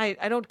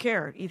 I don't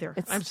care either.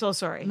 It's I'm so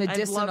sorry.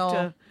 medicinal- I'd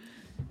love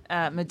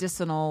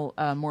medicinal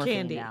morphine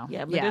candy. now.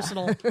 Yeah,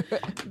 medicinal.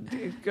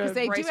 Because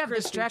they do have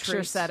the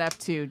structure set up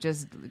to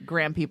just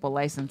grant people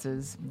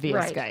licenses via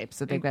Right. Skype,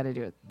 so they've got to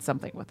do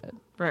something with it.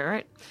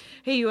 Right.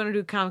 Hey, you want to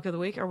do Comic of the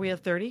Week? Are we at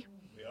 30?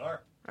 We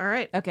are. All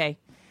right. Okay.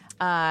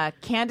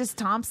 Candace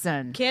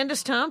Thompson.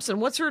 Candace Thompson.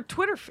 What's her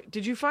Twitter?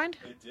 Did you find?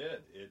 It did.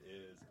 It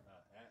is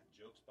at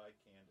Jokes by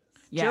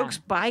Candace. Yeah. Jokes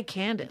by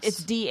Candace.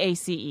 It's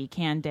DACE.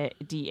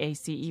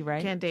 DACE,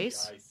 right?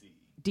 Candace. I see.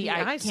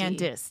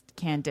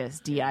 Candace,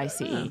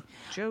 DICE.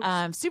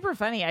 Jokes. Super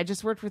funny.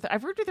 I've worked with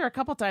her a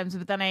couple times,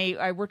 but then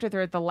I worked with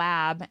her at the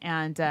lab,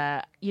 and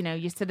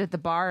you sit at the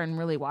bar and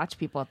really watch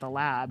people at the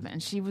lab,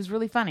 and she was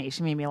really funny.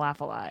 She made me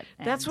laugh a lot.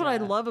 That's And, what I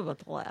love about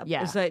the lab.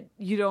 yeah. Is that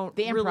you don't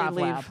The really improv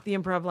leave lab. the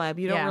improv lab.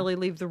 You don't Yeah. really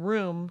leave the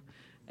room.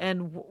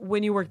 And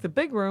when you work the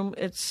big room,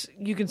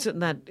 you can sit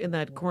in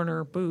that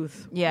corner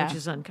booth, Yeah. which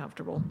is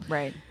uncomfortable.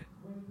 Right.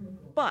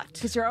 But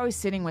Because you're always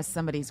sitting with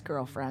somebody's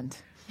girlfriend.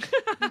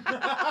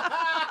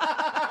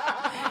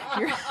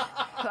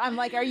 I'm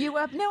like, are you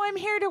up? No, I'm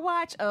here to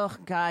watch. Oh,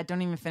 God,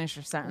 don't even finish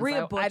your sentence.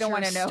 Rhea I don't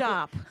want to know.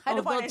 Stop. I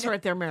don't want that's to know.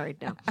 right. They're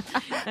married now.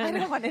 I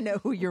don't want to know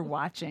who you're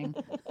watching.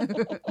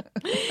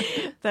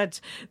 That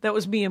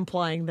was me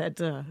implying that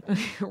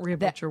Rhea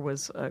Butcher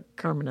was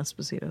Carmen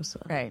Esposito.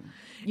 So. Right.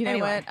 You know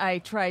Anyway. what? I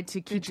tried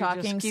to keep Did you just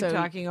talking, keep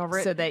talking over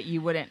it? so that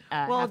you wouldn't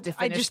have to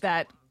I finish just-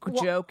 that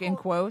joke in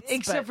quotes.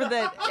 Except for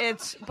that,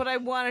 but I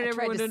wanted I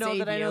tried everyone to to know save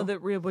that I know you. that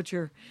Rhea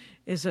Butcher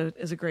is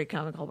a great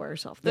comic all by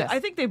herself. Yes. I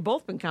think they've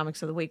both been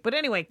comics of the week. But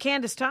anyway,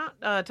 Candace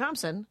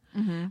Thompson,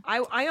 Mm-hmm.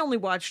 I only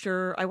watched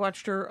her. I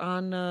watched her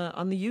on the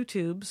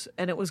YouTubes,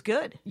 and it was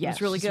good. Yeah, it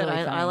was really she's good.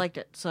 really I funny. liked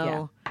it.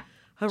 So,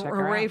 her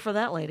hooray out. for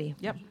that lady.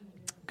 Yep.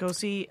 Go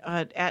see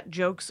at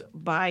Jokes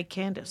by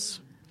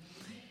Candace.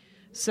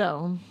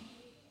 So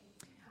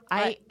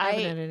I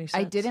haven't had any I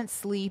sets. didn't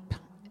sleep.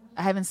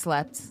 I haven't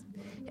slept.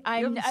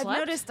 haven't I've slept?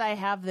 noticed I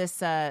have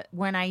this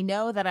when I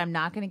know that I'm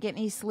not going to get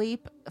any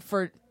sleep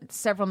for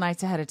several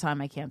nights ahead of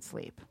time. I can't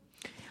sleep.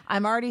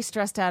 I'm already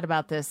stressed out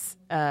about this.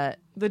 the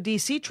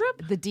DC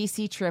trip. The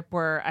DC trip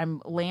where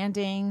I'm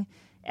landing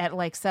at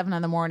like 7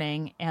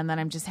 a.m. and then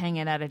I'm just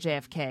hanging out at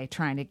JFK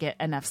trying to get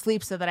enough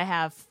sleep so that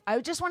I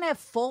just want to have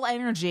full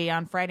energy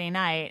on Friday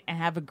night and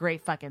have a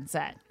great fucking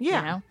set. Yeah.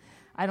 You know?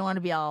 I don't want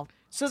to be all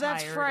So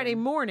that's tired Friday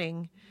and-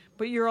 morning,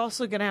 but you're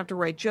also going to have to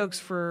write jokes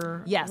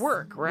for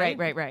work, right?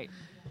 Right.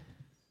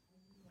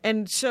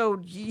 And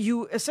so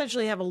you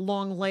essentially have a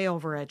long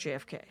layover at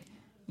JFK.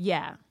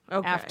 Yeah.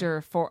 Okay. After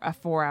a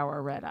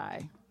 4-hour red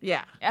eye.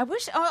 Yeah. I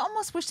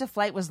almost wish the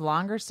flight was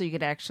longer so you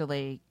could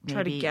actually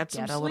Try to maybe get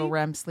some a little sleep?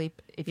 REM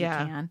sleep if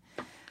Yeah. you can.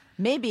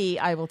 Maybe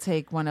I will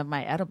take one of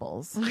my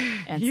edibles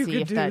and You see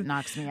could if do- that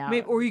knocks me out.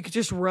 Or you could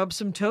just rub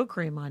some toe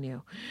cream on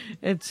you.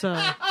 It's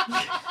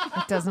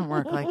It doesn't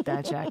work like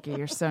that, Jackie.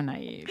 You're so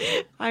naive.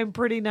 I'm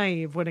pretty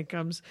naive when it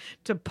comes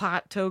to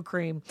pot toe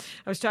cream.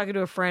 I was talking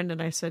to a friend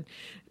and I said,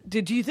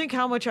 do you think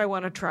how much I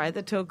want to try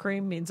the toe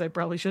cream means I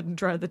probably shouldn't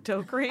try the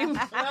toe cream?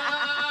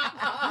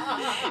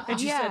 And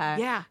she Yeah.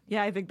 said,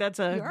 yeah, I think that's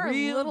a You're a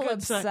real little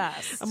good sign.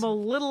 obsessed. I'm a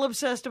little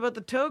obsessed about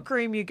the toe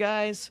cream, you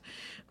guys.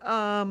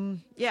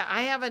 Yeah,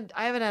 I haven't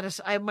had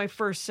I have my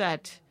first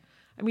set.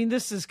 I mean,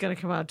 this is going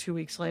to come out 2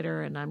 weeks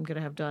later, and I'm going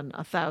to have done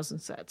 1,000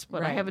 sets.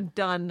 But I Right. haven't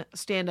done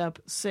stand-up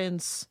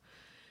since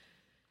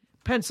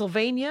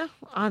Pennsylvania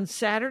on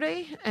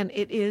Saturday, and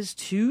it is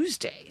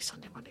Tuesday.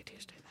 Sunday, Monday,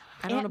 Tuesday.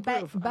 I don't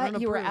approve. I don't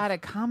But you were approve. at a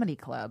comedy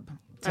club.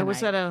 I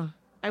was at tonight. a...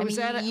 I was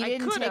mean, at a... You I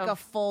didn't could take a have.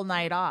 full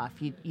night off.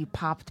 You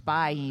popped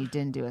by and you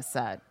didn't do a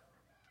set.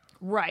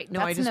 Right.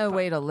 No, That's no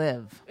way to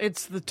live.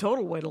 It's the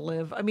total way to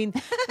live. I mean,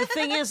 the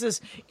thing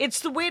is it's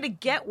the way to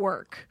get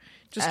work.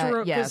 Just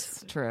to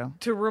yes, true.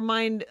 To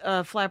remind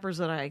flappers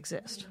that I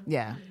exist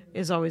Yeah.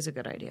 is always a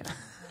good idea.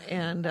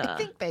 And I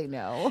think they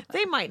know.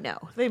 they might know.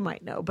 They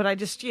might know. But I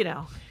just,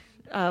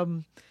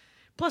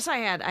 plus I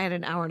had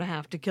an hour and a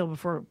half to kill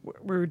before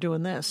we were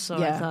doing this. So I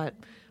Yeah. thought,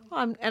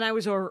 well, and I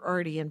was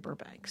already in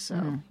Burbank.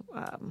 So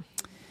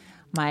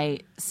My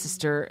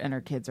sister and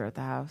her kids are at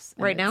the house.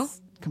 and Right now?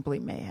 it's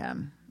complete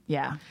mayhem.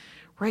 Yeah.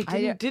 right.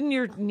 Didn't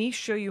your niece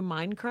show you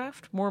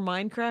Minecraft? More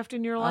Minecraft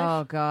in your life?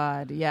 Oh,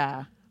 God.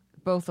 Yeah.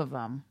 Both of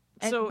them.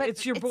 So but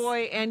it's your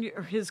boy and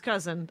his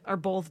cousin are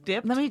both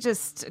dipped. Let me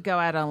just go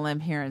out on a limb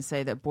here and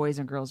say that boys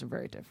and girls are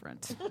very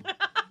different.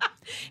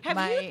 Have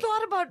my- you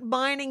thought about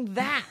mining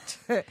that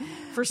for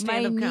My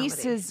stand-up comedy?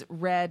 nieces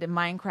read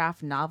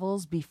Minecraft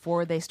novels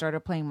before they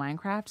started playing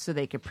Minecraft so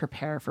they could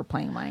prepare for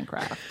playing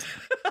Minecraft.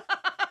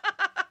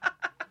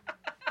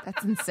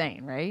 That's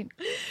insane, right?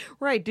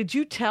 Right. Did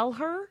you tell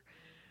her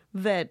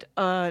that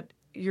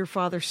your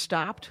father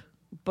stopped,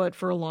 but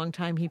for a long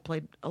time he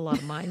played a lot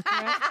of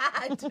Minecraft?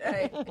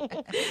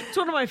 It's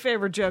one of my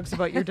favorite jokes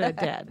about your dead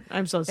dad.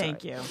 I'm so sorry.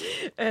 Thank you.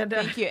 And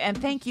Thank you. And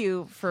thank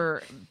you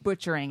for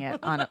butchering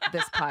it on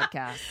this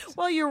podcast.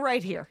 well, you're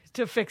right here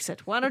to fix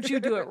it. Why don't you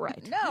do it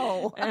right?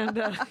 No. And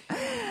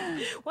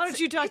why don't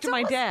you talk to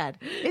my dad?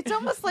 It's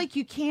almost like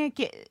you can't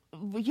get.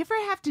 You ever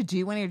have to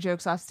do one of your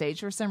jokes off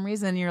stage for some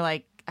reason? And you're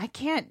like, I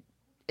can't.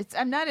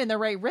 I'm not in the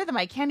right rhythm.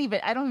 I don't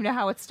even know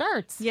how it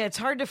starts. Yeah, it's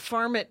hard to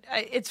farm it.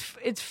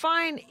 It's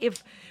fine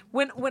if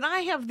when I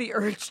have the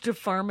urge to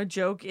farm a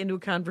joke into a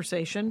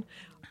conversation.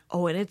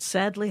 Oh, and it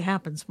sadly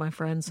happens, my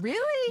friends.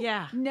 Really?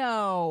 Yeah.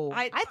 No.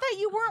 I- I thought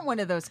you weren't one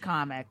of those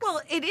comics.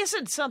 Well, it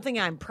isn't something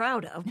I'm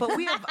proud of, but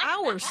we have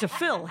hours to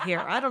fill here.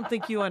 I don't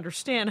think you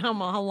understand how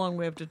long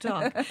we have to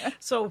talk.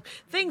 So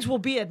things will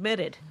be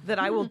admitted that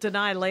I will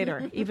deny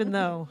later, even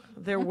though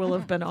there will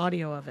have been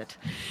audio of it.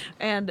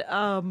 And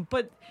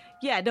but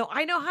yeah, no,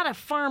 I know how to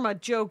farm a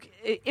joke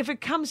if it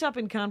comes up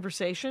in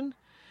conversation.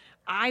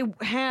 I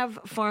have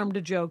farmed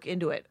a joke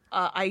into it.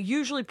 I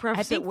usually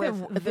preface it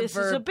with, "This is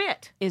a verb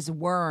bit." is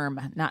worm,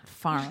 not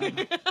farm.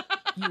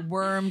 You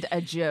wormed a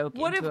joke.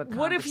 What into if a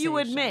what if you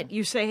conversation. admit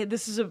you say, "Hey,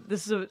 this is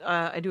a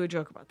I do a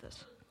joke about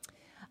this."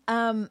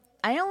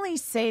 I only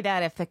say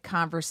that if the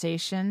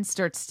conversation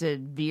starts to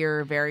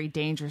veer very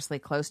dangerously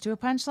close to a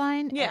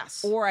punchline.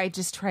 Yes. Or I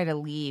just try to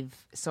leave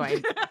so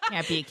I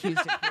can't be accused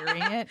of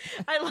hearing it.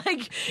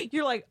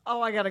 You're like,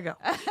 oh, I gotta go.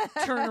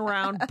 Turn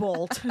around,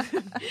 bolt.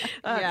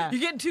 Yeah.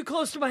 You're getting too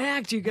close to my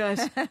act, you guys.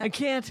 I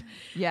can't.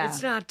 Yeah.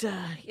 It's not.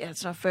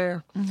 It's not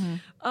fair.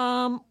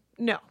 No,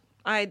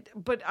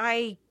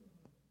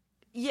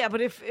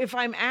 but if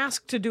I'm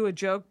asked to do a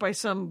joke by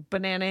some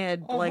banana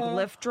head like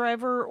Lyft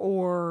driver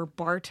or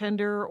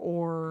bartender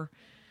or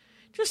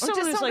just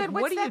someone who's like,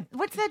 what do you?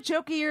 What's that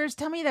joke of yours?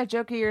 Tell me that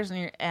joke of yours,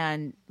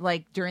 and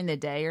like during the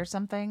day or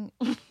something.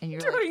 And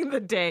you're like, During the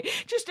day,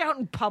 just out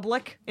in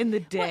public in the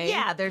day. well,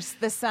 yeah, there's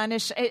the sun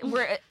is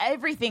where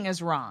everything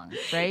is wrong,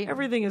 right?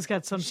 Everything has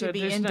got some should sort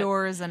be there's not-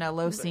 indoors in a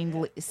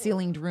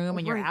ceilinged room,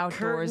 and you're Right,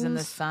 outdoors in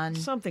the curtains, sun.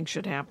 Something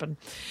should happen.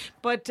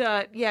 But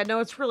yeah, no,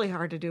 it's really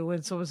hard to do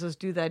when someone says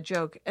do that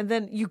joke. And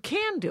then you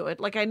can do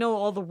it. Like I know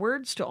all the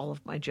words to all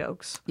of my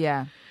jokes.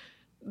 Yeah.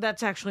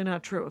 That's actually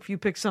not true. If you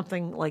pick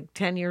something like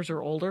 10 years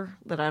or older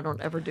that I don't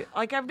ever do.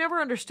 Like I've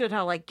never understood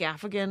how like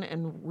Gaffigan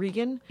and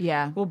Regan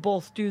will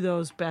both do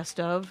those best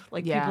of.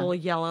 Like people will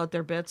yell out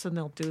their bits and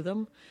they'll do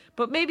them.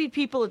 But maybe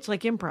people, it's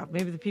like improv.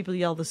 Maybe the people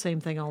yell the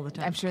same thing all the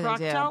time. I'm sure they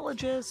do.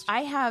 Proctologist.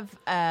 I have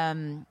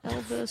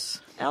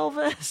Elvis.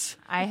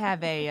 I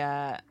have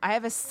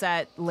a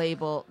set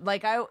label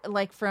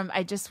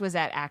I just was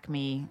at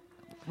Acme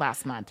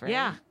last month, right?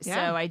 Yeah. So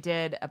I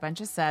did a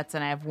bunch of sets,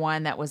 and I have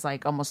one that was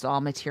like almost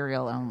all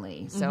material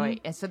only. So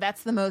so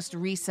that's the most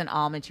recent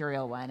all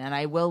material one, and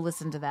I will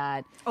listen to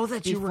that. Oh,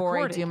 that you before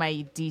I recorded. do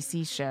my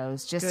DC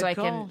shows, just so Good I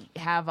call.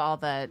 can have all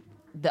the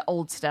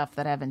old stuff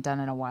that I haven't done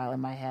in a while in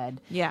my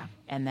head. Yeah.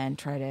 And then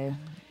try to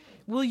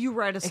Will you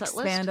write a set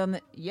expand list? on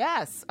the.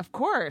 Yes, of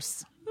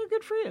course. Oh,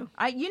 good for you.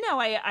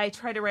 I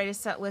try to write a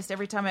set list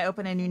every time I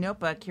open a new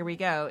notebook. Here we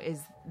go.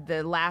 Is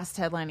the last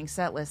headlining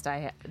set list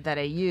that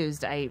I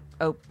used? I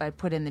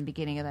put in the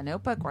beginning of the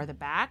notebook or the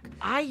back.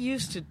 I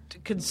used to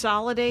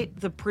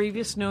consolidate the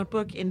previous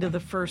notebook into the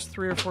first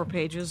 3 or 4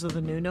 pages of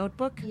the new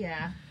notebook.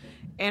 Yeah.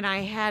 And I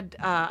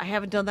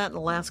haven't done that in the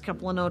last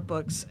couple of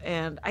notebooks,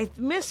 and I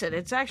miss it.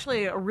 It's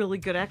actually a really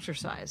good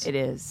exercise. It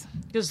is.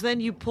 Because then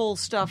you pull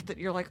stuff that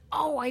you're like,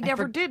 oh, I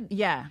never did.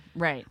 Yeah.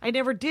 Right. I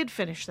never did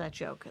finish that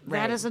joke.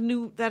 Right.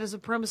 That is a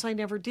premise I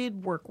never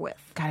did work with.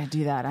 Got to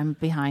do that. I'm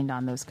behind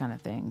on those kind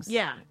of things.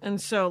 Yeah. And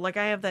so, like,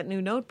 I have that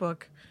new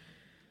notebook.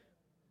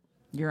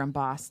 Your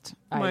embossed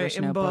Irish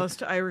my notebook.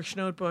 embossed Irish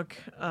notebook.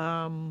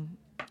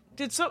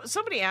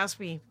 Somebody asked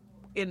me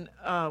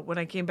when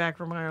I came back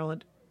from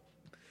Ireland,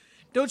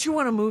 don't you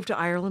want to move to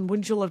Ireland?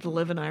 Wouldn't you love to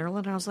live in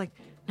Ireland? And I was like,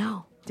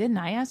 no, Didn't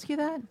I ask you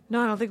that?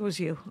 No, I don't think it was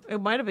you.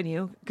 It might have been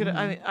you.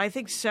 I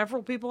think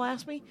several people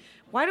asked me,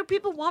 why do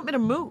people want me to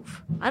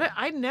move?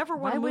 I never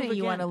want Why to move wouldn't again.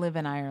 you want to live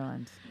in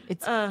Ireland?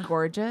 It's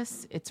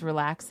gorgeous. It's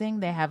relaxing.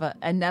 They have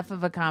enough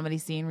of a comedy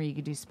scene where you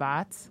could do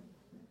spots.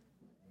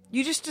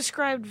 You just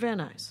described Van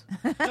Nuys.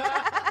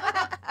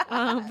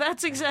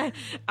 That's exact.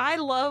 I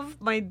love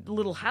my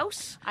little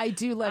house. I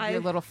do love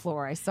your little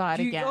floor. I saw it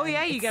again. Oh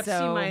yeah, you It's got to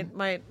so- see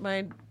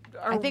my.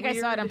 I think I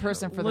saw it in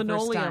person for the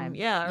linoleum. first time.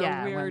 Yeah,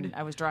 our weird. when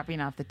I was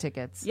dropping off the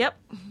tickets. Yep.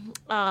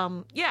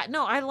 Yeah.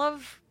 No, I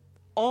love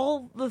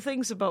all the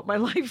things about my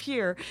life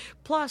here.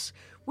 Plus,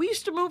 we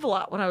used to move a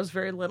lot when I was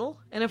very little,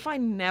 and if I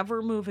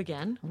never move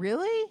again,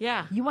 Really?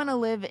 Yeah. You want to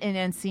live in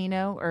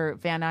Encino or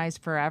Van Nuys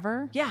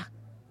forever? yeah.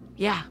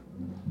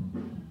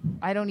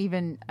 I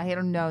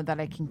don't know that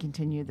I can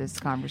continue this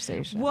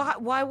conversation.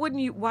 Why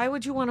wouldn't you? Why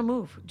would you want to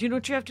move? Do you know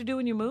what you have to do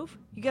when you move?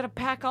 You got to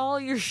pack all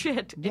your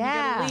shit and you got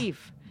Yeah. to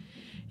leave.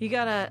 You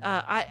got to.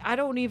 I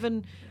don't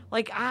even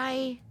like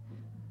I.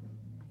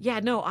 Yeah,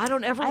 no, I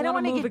don't ever I don't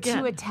want to want to move get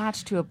again. too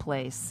attached to a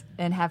place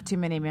and have too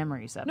many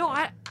memories of No,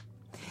 it.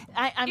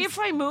 I'm if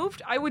I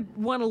moved, I would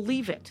want to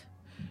leave it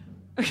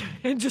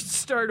and just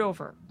start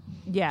over.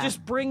 yeah.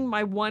 Just bring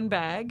my one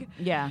bag.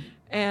 yeah.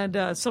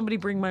 And somebody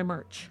bring my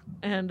merch,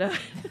 and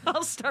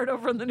I'll start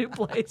over in the new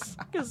place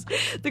because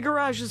the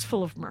garage is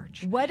full of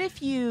merch. What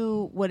if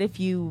you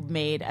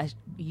made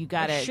you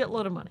got A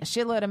shitload of money, a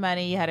shitload of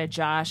money, you had a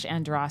Josh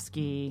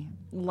Androsky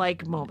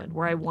like moment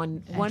where I won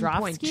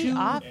 1.2.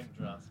 off?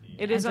 Androsky.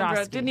 It is Androsky.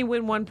 Androsky. Didn't he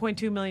win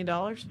 $1.2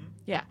 million?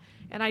 Yeah,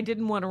 and I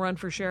didn't want to run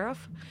for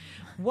sheriff.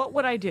 What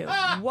would I do?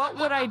 What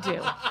would I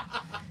do?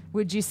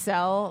 Would you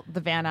sell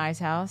the Van Nuys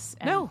house?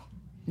 No.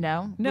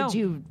 No? No.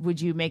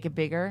 Would you make it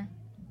bigger?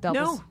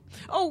 No.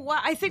 Oh, well,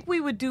 I think we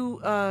would do.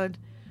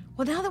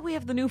 Well, now that we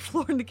have the new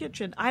floor in the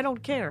kitchen, I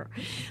don't care.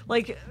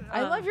 Like,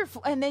 I love your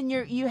and then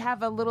you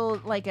have a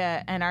little like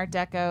an Art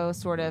Deco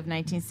sort of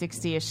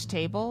 1960ish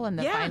table and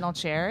the Yeah. vinyl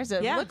chairs.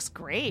 It Yeah. looks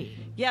great.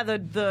 yeah,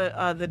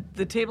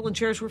 the table and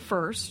chairs were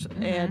first,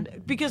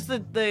 and because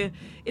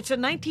it's a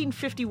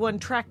 1951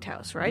 tract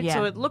house, right? Yeah.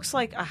 So it looks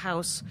like a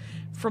house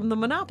from the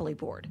Monopoly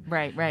board.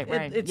 Right.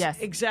 It's yes.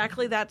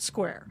 exactly that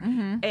square,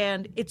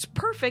 and it's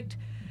perfect.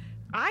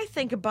 I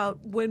think about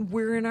when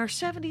we're in our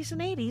 70s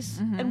and 80s,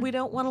 and we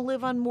don't want to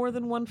live on more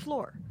than one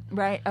floor.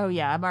 Right. Oh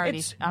yeah, I'm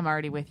It's-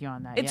 already with you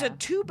on that. It's yeah. a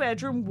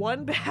 2-bedroom,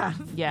 1 bath.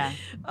 Yeah.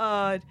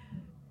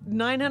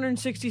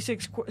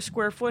 966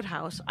 square foot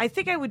house. I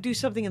think I would do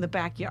something in the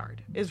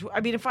backyard.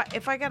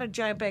 If I got a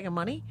giant bag of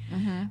money,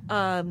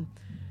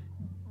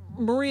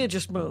 Maria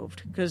just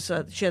moved because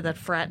she had that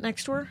frat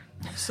next to her,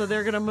 so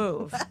they're gonna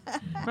move.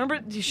 Remember,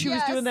 she was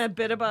Yes. doing that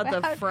bit about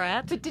the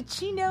frat. But did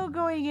she know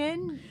going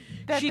in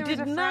that She there was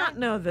did a not frat?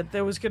 know that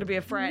there was going to be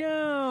a frat.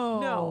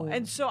 No,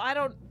 and so I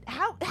don't.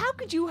 How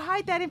could you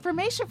hide that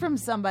information from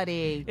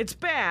somebody? It's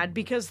bad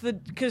because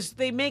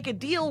they make a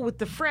deal with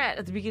the frat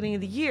at the beginning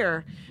of the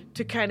year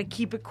to kind of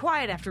keep it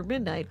quiet after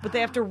midnight, but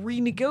they have to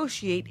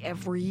renegotiate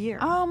every year.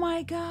 Oh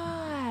my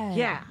god.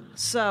 Yeah,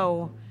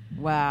 so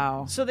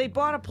Wow. they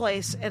bought a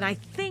place, and I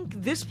think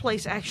this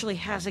place actually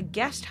has a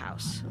guest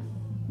house,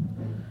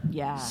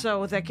 Yeah.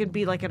 so that could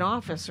be like an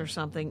office or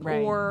something,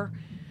 Right. or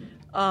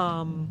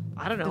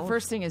I don't know. The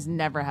first thing is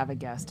never have a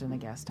guest in a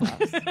guest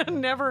house.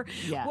 Never.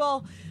 Yeah.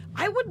 Well,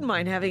 I wouldn't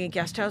mind having a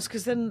guest house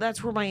because then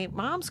that's where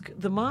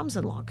the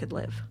moms-in-law could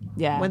live.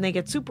 Yeah. When they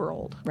get super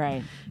old.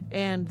 Right.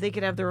 And they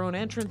could have their own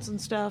entrance and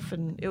stuff,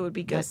 and it would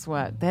be good. Guess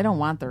what? They don't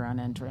want their own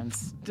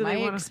entrance. Do they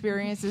My wanna-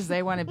 experience is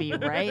they want to be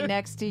right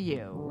next to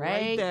you.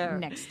 Right there.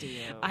 next to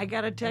you. I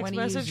got a text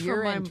wanna use message your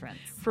from my, entrance.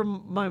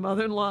 from my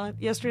mother-in-law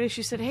yesterday.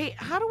 She said, "Hey,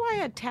 how do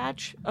I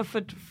attach a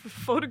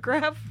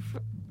photograph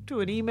to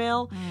an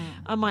email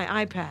on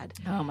my iPad?"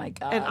 Oh my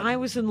god. And I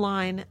was in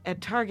line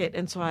at Target,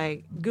 and so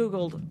I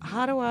Googled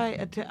how do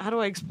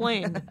I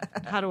explain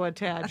how to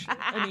attach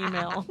an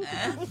email,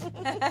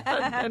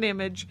 an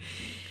image,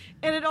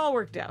 and it all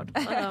worked out.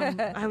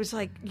 I was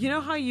like, you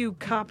know how you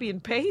copy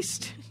and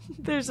paste?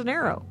 There's an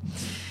arrow.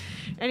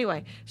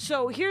 Anyway,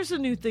 so here's a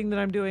new thing that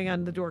I'm doing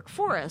on the Dork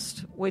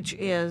Forest, which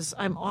is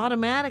I'm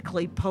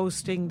automatically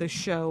posting the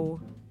show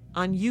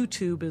on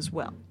YouTube as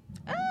well.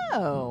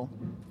 Oh.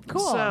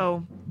 Cool.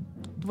 So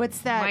what's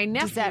that? my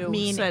Does that nephew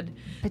mean said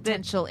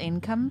potential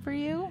income for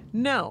you?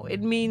 no,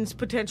 it means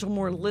potential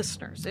more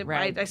listeners.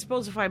 Right. I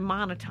suppose if I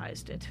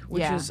monetized it,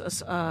 which Yeah. is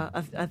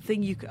a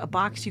thing a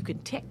box you can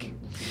tick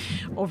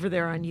over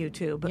there on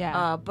YouTube.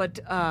 Yeah. But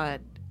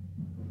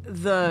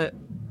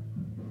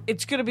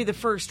it's going to be the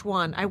first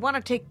one. I want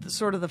to take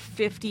sort of the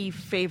 50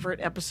 favorite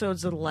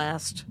episodes of the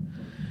last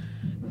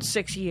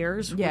 6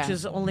 years, Yeah. which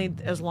is only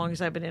as long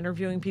as I've been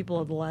interviewing people.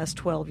 Of the last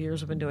 12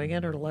 years I've been doing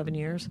it, or 11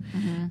 years.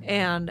 Mm-hmm.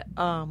 And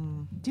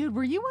Dude,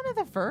 were you one of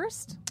the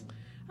first?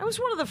 I was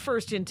one of the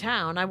first in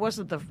town. I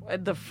wasn't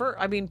the first.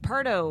 I mean,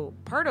 Pardo,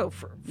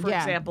 for Yeah.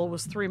 example,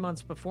 was 3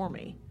 months before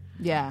me.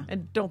 Yeah.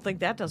 And don't think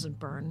that doesn't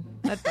burn.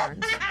 That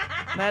burns.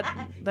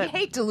 I that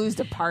hate to lose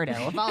to Pardo,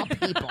 of all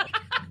people.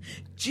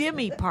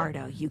 Jimmy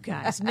Pardo, you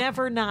guys.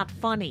 Never Not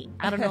Funny.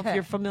 I don't know if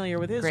you're familiar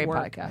with his Great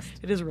work. podcast.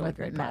 It is a really With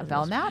great Matt podcast.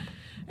 Belknap.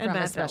 And from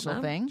Matt A Special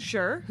Belknap. Thing.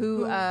 Sure.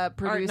 Who Art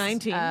produced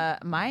 19.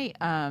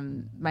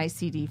 my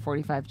CD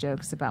 45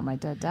 jokes about my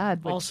dead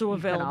dad. Which Also you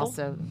available. can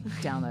also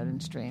download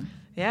and stream.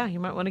 Yeah,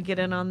 you might want to get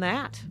in on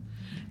that.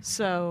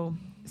 So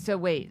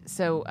Wait,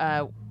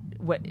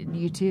 what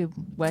YouTube?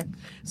 What?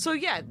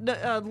 yeah,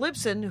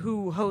 Libsyn,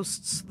 who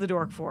hosts the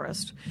Dork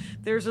Forest,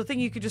 there's a thing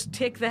you could just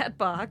tick that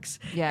box,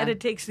 Yeah. and it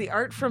takes the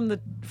art from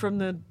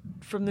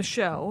the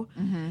show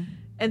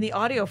and the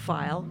audio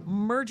file,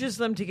 merges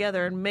them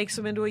together, and makes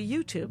them into a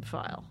YouTube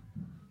file.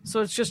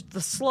 So it's just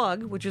the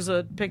slug, which is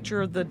a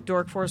picture of the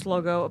Dork Forest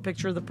logo, a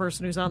picture of the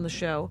person who's on the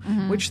show,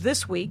 which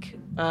this week,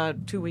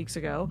 2 weeks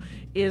ago,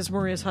 is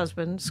Maria's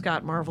husband,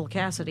 Scott Marvel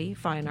Cassidy,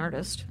 fine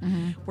artist,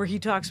 where he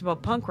talks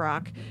about punk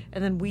rock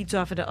and then weeds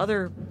off into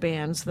other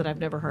bands that I've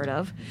never heard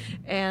of.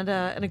 And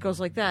it goes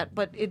like that.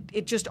 But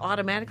it just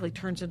automatically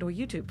turns into a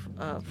YouTube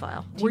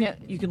file where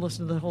you can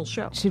listen to the whole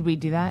show. Should we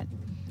do that?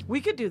 We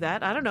could do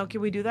that. I don't know.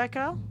 Can we do that,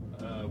 Kyle?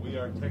 We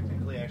are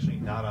technically actually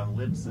not on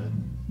Libsyn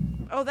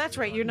Oh, that's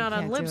right. You're not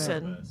on can't do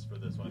it. Libsyn. for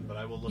this one, but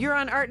I will look. You're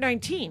on Art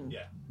 19. Yeah.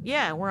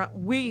 Yeah,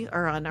 we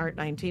are on Art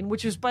 19,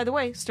 which is, by the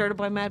way, started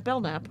by Matt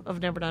Belknap of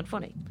Never Not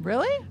Funny.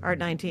 Really? Art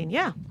 19,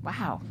 yeah.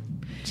 Wow.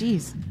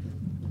 Jeez.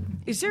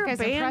 Is there a That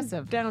guy's band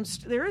impressive.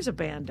 downstairs? There is a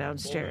band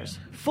downstairs.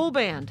 Full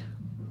band.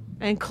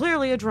 And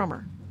clearly a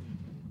drummer.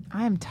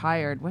 I am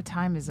tired. What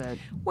time is it?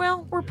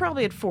 Well, we're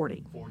probably at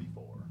 40.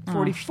 44.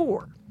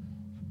 44.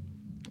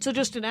 So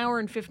just an hour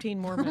and 15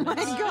 more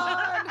minutes.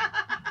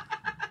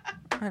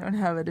 I don't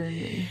have it in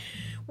me.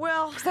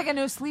 Well, It's like I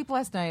no sleep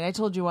last night. I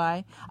told you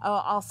why.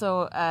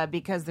 Also,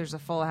 because there's a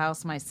full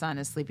house, my son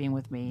is sleeping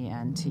with me,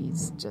 and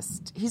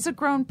he's a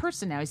grown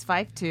person now. He's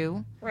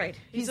 5'2". right.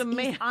 He's a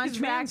man. on He's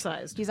track.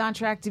 man-sized. He's on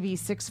track to be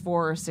 6'4"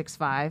 or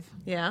 6'5".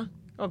 Yeah.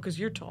 Oh, because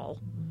you're tall.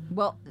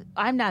 Well,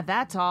 I'm not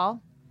that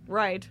tall.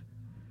 Right.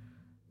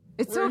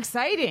 It's so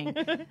exciting.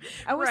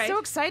 I was Right. so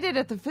excited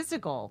at the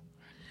physical.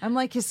 I'm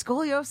like, his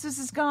scoliosis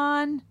is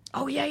gone.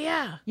 Oh, yeah,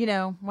 yeah. You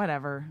know,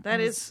 whatever. That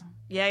is,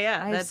 yeah,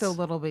 yeah. I have That's so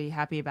little to be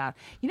happy about.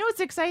 You know what's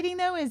exciting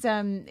though is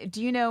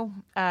do you know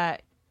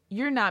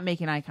you're not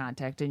making eye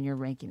contact and you're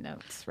making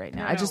notes right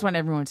now. I just want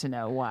everyone to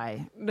know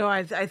why. No,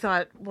 I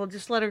thought, well,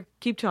 just let her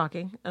keep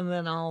talking, and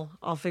then I'll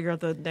figure out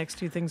the next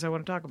two things I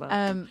want to talk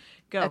about.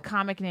 Go. A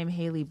comic named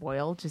Haley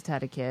Boyle just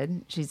had a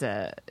kid. She's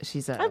a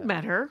I've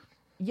met her.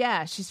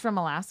 yeah, she's from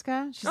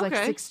Alaska. She's like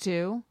Okay.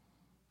 6'2".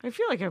 I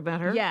feel like I've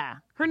met her. Yeah.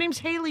 Her name's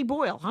Haley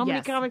Boyle. How many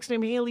Yes. comics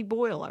named Haley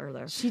Boyle are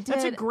there? That's a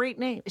did- great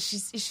name.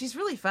 She's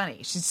really funny.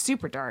 She's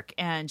super dark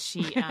and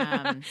she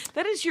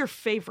That is your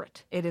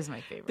favorite. it is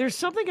my favorite. There's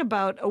something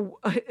about,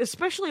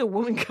 especially a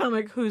woman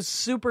comic who's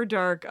super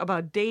dark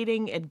about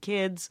dating and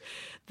kids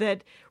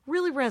that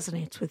really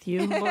resonates with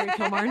you, Lori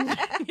Kilmartin.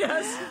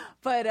 Yes.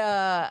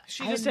 But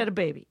She just had a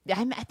baby.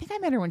 I think I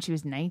met her when she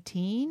was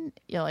 19.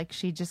 You know, like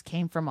she just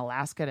came from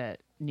Alaska to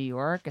New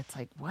York. It's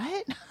like,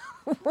 what?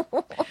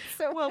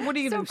 So, Well, what are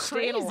you so going to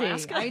stay in crazy.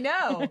 Alaska? I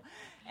know.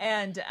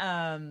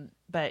 And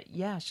but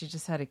yeah, she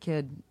just had a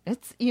kid.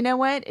 It's, you know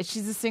what?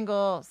 She's a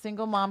single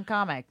mom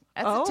comic.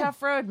 That's Oh. a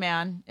tough road,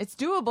 man. It's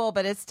doable,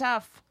 but it's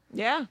tough.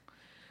 Yeah.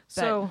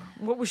 So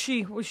what was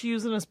she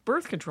using as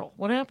birth control?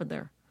 What happened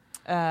there?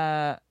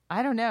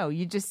 I don't know.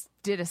 You just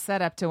did a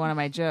setup to one of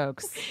my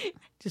jokes.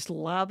 Just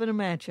lobbing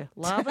them at you.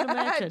 Lobbing them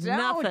at you.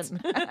 Don't. Nothing.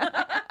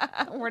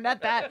 We're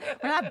not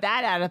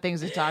that out of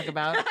things to talk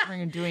about.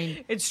 We're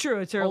doing It's true.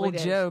 It's early old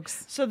days.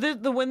 jokes. So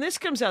when this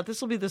comes out,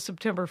 this will be the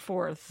September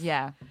 4th.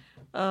 Yeah.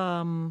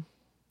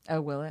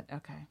 Oh, will it?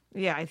 Okay.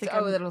 Yeah, I think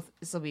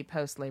This will be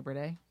post Labor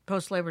Day.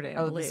 post Labor Day, I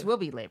Oh, believe. this will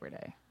be Labor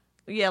Day.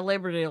 Yeah,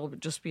 Labor Day will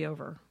just be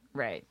over.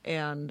 Right.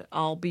 And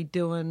I'll be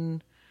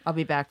doing... I'll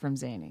be back from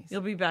Zanies.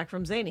 You'll be back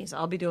from Zanies.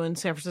 I'll be doing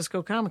San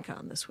Francisco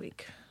Comic-Con this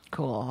week.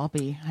 Cool. I'll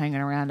be hanging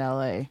around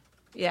LA.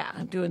 Yeah,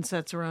 I'm doing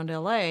sets around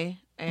L.A.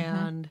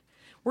 And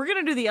we're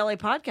going to do the L.A.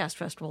 Podcast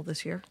Festival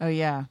this year Oh,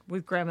 yeah.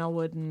 with Graham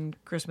Elwood and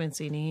Chris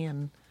Mancini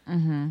and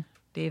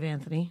Dave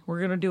Anthony. We're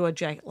going to do a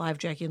live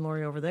Jackie and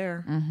Laurie over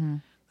there. Mm-hmm.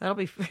 That'll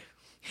be...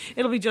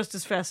 It'll be just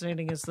as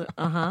fascinating as the...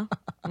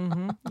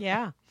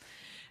 Yeah.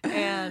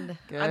 And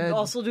Good. I'm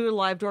also doing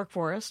live Dork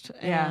Forest.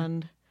 Yeah.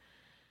 And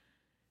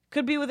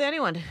could be with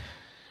anyone.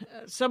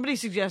 Somebody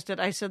suggested,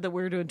 I said that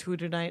we were doing two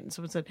tonight, and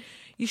someone said,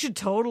 you should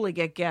totally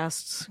get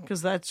guests,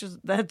 because that's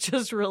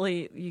just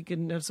really, you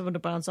can have someone to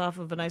bounce off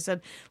of. And I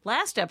said,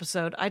 last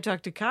episode, I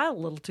talked to Kyle a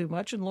little too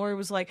much, and Lori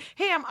was like,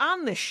 hey, I'm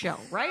on this show,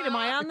 right? Am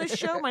I on this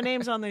show? My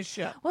name's on this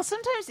show. Well,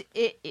 sometimes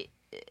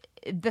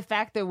the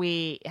fact that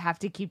we have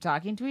to keep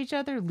talking to each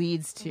other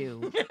leads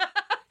to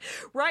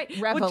Right.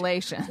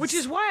 revelations. Which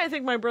is why I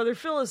think my brother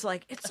Phil is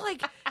like, it's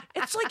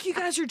like you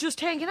guys are just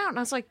hanging out. And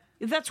I was like,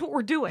 that's what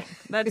we're doing.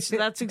 That's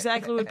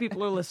exactly what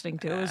people are listening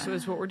to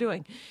is what we're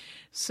doing.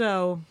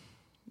 So,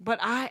 but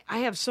I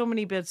have so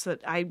many bits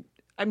that I'm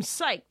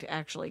psyched,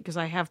 actually, because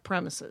I have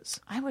premises.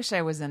 I wish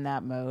I was in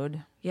that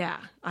mode. Yeah.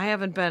 I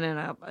haven't been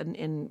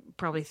in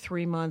probably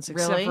 3 months,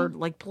 except Really? for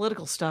like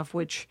political stuff,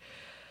 which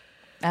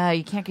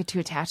You can't get too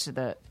attached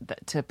to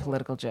to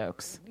political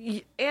jokes.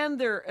 And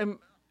they're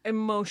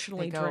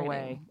emotionally They go draining.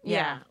 away. Yeah.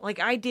 Yeah. Like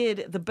I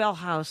did the Bell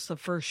House, the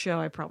first show.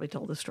 I probably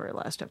told this story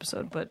last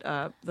episode, but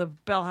the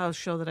Bell House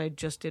show that I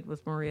just did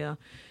with Maria,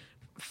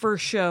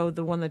 first show,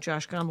 the one that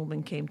Josh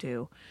Gondelman came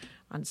to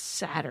on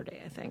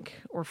Saturday, I think,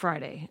 or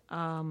Friday.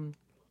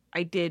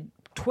 I did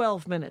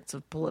 12 minutes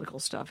of political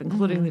stuff,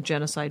 including the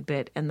genocide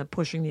bit and the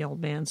pushing the old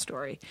man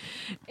story.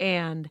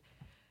 And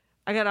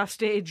I got off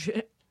stage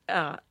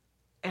and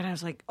I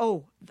was like,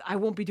 oh, I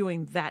won't be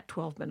doing that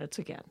 12 minutes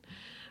again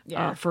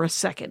for a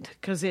second.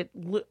 Because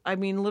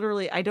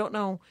literally, I don't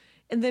know.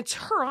 And it's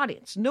her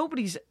audience.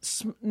 Nobody's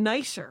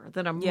nicer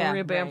than a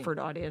Maria Bamford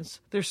audience.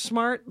 They're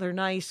smart. They're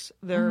nice.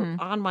 They're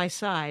on my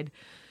side.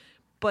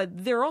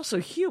 But they're also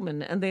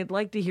human, and they'd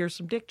like to hear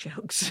some dick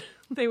jokes.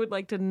 They would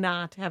like to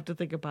not have to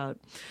think about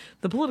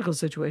the political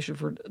situation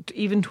for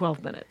even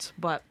 12 minutes.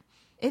 But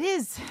It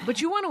is. But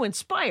you want to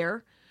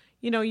inspire.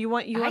 You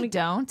want I to.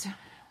 don't.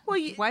 Well,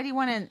 Why do you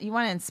want to? You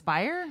want to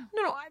inspire?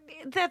 No,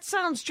 that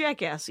sounds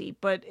jackassy,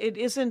 but it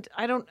isn't.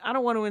 I don't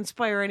want to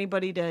inspire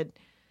anybody to.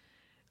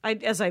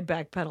 As I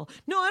backpedal.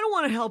 No, I don't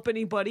want to help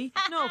anybody.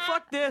 No,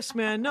 fuck this,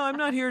 man. No, I'm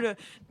not here to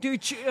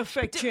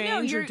affect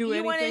change or do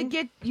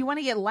anything. You want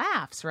to get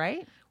laughs,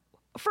 right?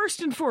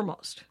 First and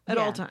foremost, at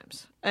all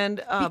times. And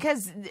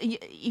Because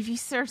if you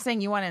start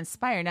saying you want to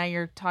inspire, now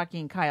you're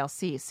talking Kyle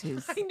Cease,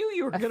 who's I knew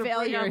you were a going to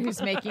failure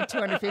who's making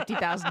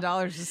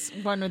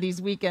 $250,000 one of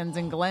these weekends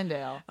in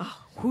Glendale.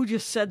 Who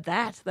just said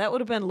that? That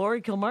would have been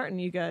Lori Kilmartin,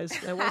 you guys.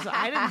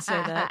 I didn't say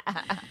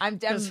that. I'm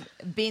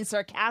being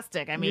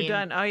sarcastic. I mean, You're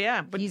done. Oh,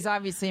 yeah. But he's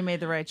obviously made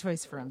the right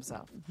choice for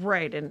himself.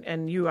 right.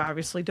 And you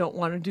obviously don't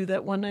want to do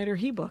that one-nighter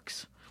he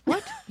books.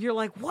 What? You're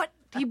like, what?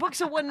 He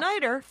books a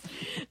one-nighter.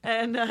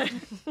 And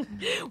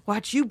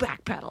watch you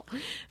backpedal.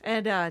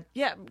 And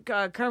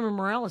Carmen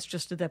Morales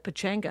just did that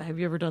Pachanga. Have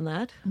you ever done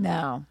that?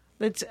 No.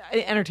 It's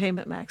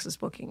Entertainment Max is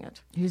booking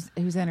it.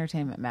 Who's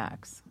Entertainment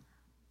Max?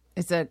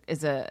 Is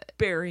a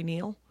Barry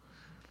Neal.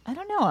 I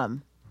don't know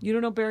him. You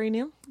don't know Barry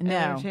Neal? No.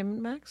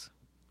 Entertainment Max?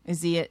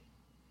 Is he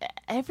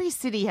every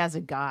city has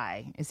a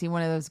guy. Is he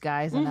one of those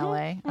guys in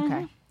LA?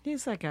 Okay.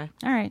 He's that guy.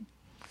 All right.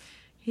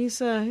 He's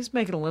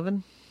making a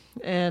living.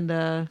 And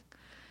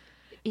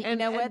You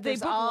know what? they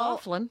book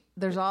Laughlin.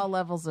 There's all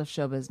levels of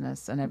show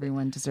business, and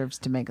everyone deserves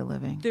to make a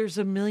living. There's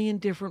a million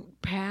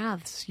different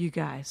paths, you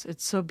guys.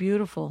 It's so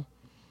beautiful.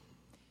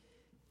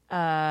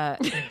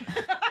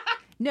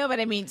 No,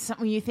 but I mean,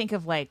 when you think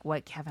of like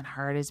what Kevin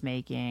Hart is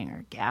making,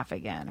 or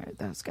Gaffigan, or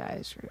those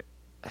guys,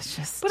 it's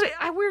just. But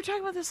we were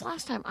talking about this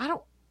last time.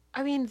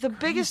 The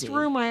biggest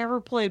room I ever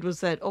played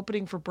was that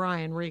opening for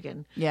Brian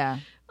Regan. Yeah.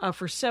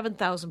 For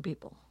 7,000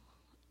 people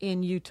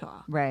in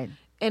Utah. Right.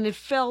 And it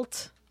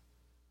felt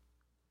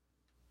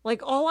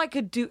like all I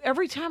could do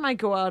every time I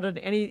go out in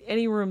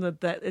any room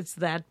that it's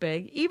that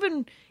big,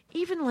 even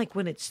like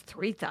when it's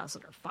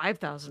 3,000 or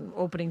 5,000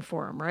 opening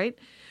for him, right?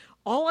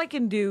 All I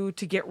can do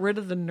to get rid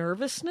of the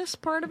nervousness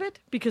part of it,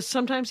 because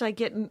sometimes I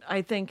get in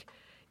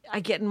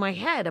my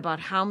head about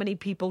how many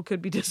people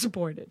could be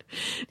disappointed,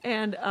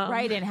 and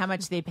Right, and how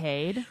much they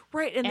paid.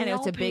 right, And they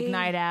it's all a big paid.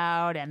 night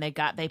out, and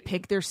they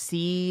picked their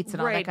seats and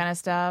all that Right. kind of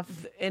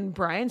stuff. In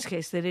Brian's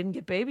case, they didn't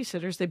get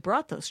babysitters; they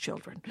brought those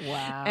children.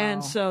 Wow.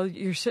 And so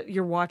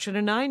you're watching a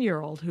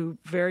 9-year-old who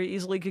very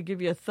easily could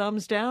give you a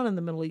thumbs down in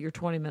the middle of your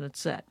 20-minute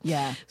set.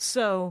 Yeah.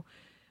 So,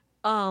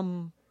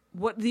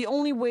 the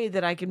only way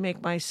that I can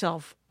make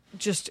myself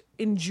just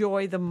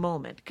enjoy the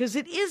moment, because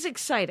it is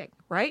exciting,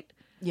 right?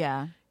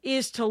 Yeah.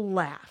 Is to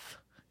laugh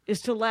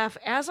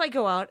as I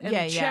go out and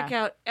Yeah, check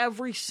yeah. out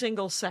every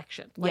single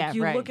section. Like Yeah,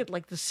 you right. look at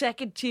like the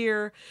second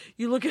tier,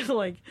 you look at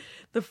like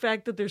the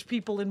fact that there's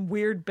people in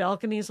weird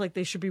balconies, like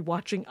they should be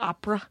watching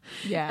opera.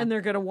 Yeah. And they're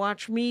going to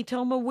watch me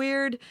tell them a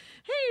weird,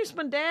 hey,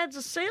 my dad's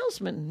a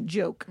salesman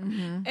joke.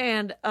 Mm-hmm.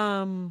 And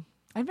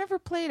I've never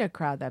played a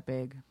crowd that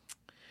big.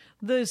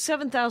 the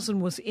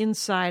 7,000 was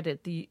inside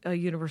at the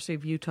University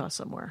of Utah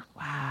somewhere.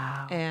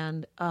 Wow.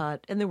 And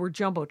there were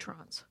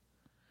jumbotrons.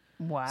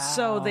 Wow.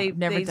 So I've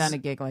never they- done a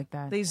gig like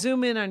that. They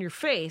zoom in on your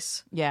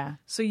face Yeah.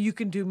 so you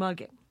can do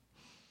mugging.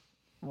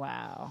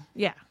 Wow.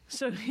 Yeah.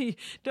 So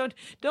don't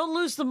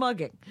lose the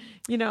mugging.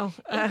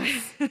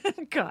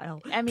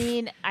 Kyle I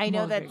mean, I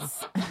know Mugging.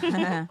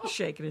 that's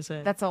shaking his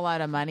head. that's a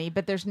lot of money,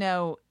 but there's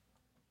no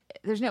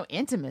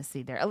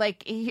intimacy there.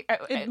 Like In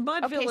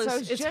Mudville okay,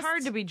 so it's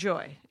hard to be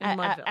Joy in at,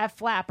 Mudville. at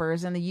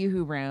Flappers in the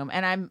Yoo-Hoo room,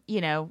 and I'm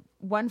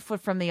 1 foot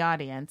from the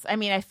audience. I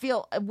mean, I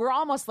feel we're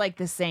almost like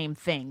the same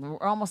thing.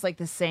 We're almost like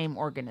the same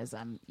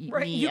organism.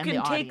 right. Me You and can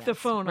the take audience, the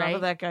phone out right?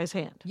 of that guy's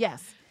hand.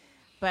 Yes,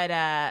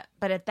 but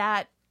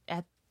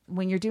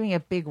when you're doing a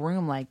big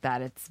room like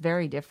that, it's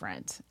very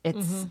different.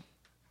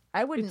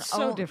 I wouldn't. It's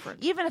so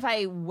different. Even if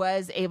I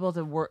was able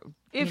to work,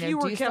 If you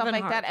were do stuff Kevin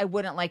like Hart. that, I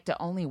wouldn't like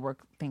to only work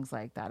things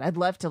like that. I'd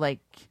love to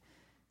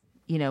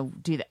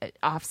do that,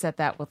 offset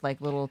that with like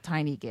little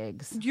tiny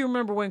gigs. Do you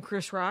remember when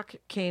Chris Rock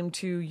came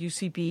to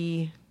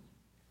UCB,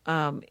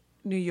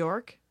 New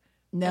York,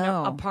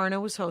 No. And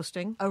Aparna was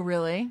hosting. Oh,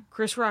 really?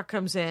 Chris Rock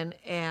comes in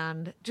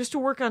and just to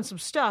work on some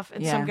stuff,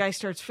 and Yeah. some guy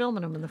starts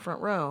filming him in the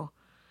front row.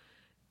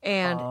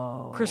 And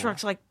Oh. Chris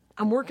Rock's like,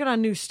 I'm working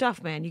on new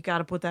stuff, man. You got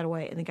to put that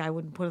away. And the guy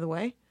wouldn't put it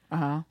away.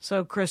 Uh-huh.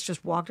 So Chris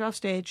just walked off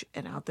stage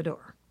and out the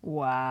door.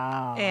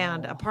 Wow.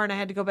 And Aparna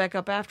had to go back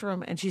up after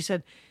him. And she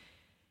said,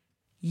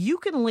 you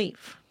can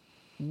leave.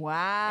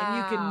 Wow. And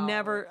you can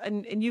never,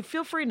 and you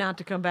feel free not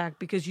to come back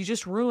because you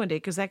just ruined it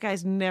because that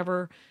guy's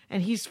never,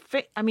 and he's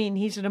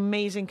an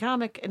amazing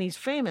comic and he's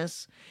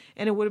famous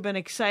and it would have been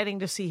exciting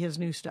to see his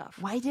new stuff.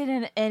 Why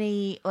didn't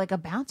any, like a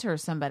bouncer or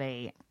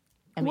somebody?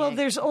 I mean, Well,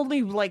 there's only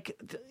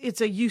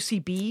it's a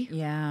UCB.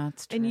 Yeah,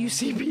 it's true. And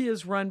UCB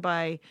is run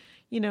by,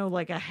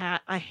 like a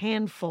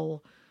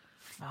handful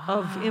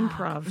of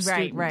improv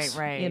students.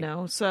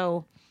 Right.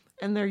 So,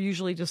 and they're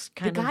usually just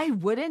the kind of. guy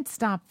wouldn't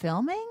stop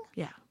filming?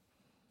 Yeah.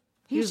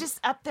 He was just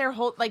up there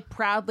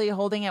proudly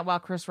holding it while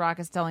Chris Rock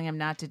is telling him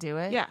not to do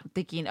it? Yeah.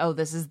 Thinking, oh,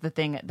 this is the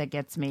thing that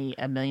gets me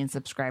 1 million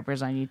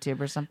subscribers on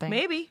YouTube or something?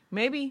 Maybe.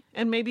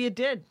 And maybe it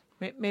did.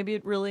 Maybe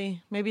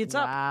it's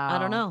up. I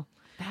don't know.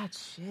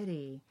 That's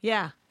shitty.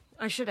 Yeah.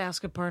 I should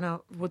ask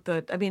Aparna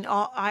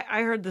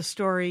I heard the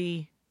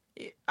story.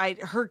 I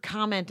heard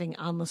commenting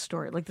on the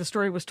story. Like the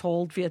story was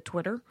told via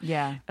Twitter.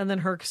 Yeah. And then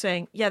her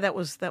saying, yeah, that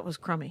was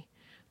crummy.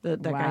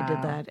 That guy did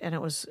Wow. that, and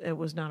it was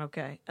not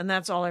okay. And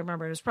that's all I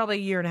remember. It was probably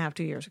 1.5 years,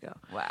 2 years ago.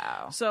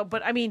 Wow. So,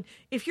 but I mean,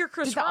 if you're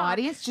Chris Did the Rock,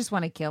 audience just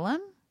want to kill him?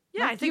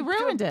 yeah, Like, I think you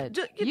ruined it.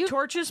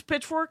 Torches,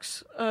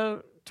 pitchforks,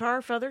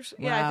 tar, feathers.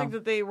 Yeah, I Wow. think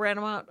that they ran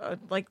him out.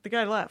 Like the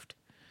guy left.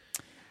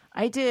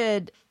 I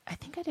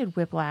think I did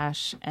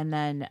Whiplash, and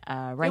then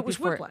It was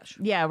before Whiplash.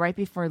 Yeah, right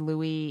before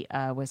Louis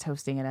was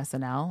hosting at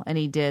SNL, and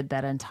he did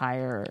that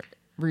entire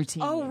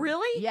routine. Oh,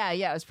 really? Yeah,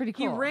 it was pretty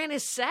cool. He ran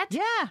his set.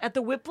 Yeah. at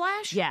the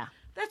Whiplash. Yeah.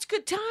 that's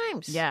good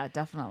times. Yeah,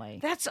 definitely.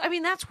 That's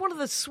one of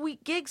the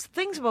sweet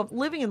things about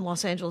living in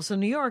Los Angeles and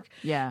New York.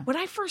 Yeah. When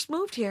I first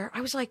moved here,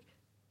 I was like,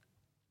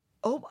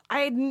 oh,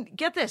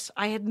 get this.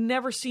 I had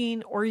never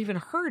seen or even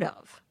heard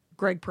of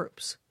Greg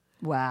Proops.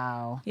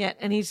 Wow. Yeah,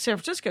 and he's a San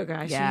Francisco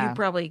guy, so Yeah. you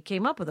probably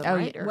came up with him, Oh,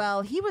 right? yeah.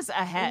 Well, he was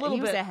ahead. little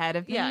He was bit. ahead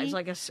of me. Yeah, it's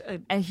like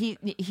and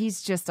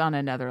he's just on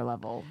another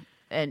level,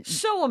 and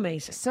so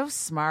amazing. so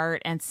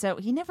smart, and so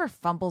he never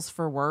fumbles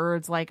for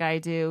words like I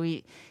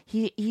do.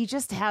 He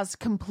just has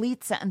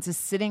complete sentences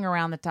sitting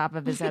around the top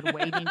of his head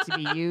waiting to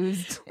be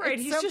used. Right,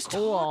 It's he's so just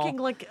cool. talking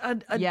like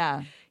a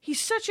Yeah. He's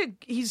such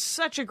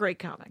a great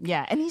comic.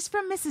 Yeah, and he's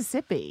from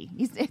Mississippi.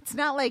 It's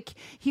not like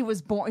he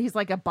was born. He's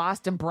like a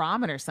Boston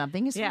Brahmin or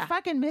something. He's Yeah. from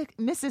fucking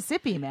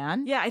Mississippi,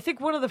 man. Yeah, I think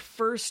one of the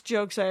first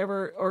stories I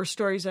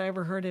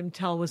ever heard him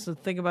tell was the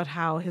thing about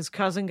how his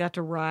cousin got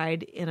to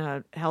ride in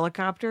a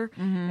helicopter,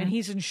 and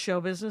he's in show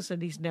business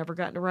and he's never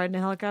gotten to ride in a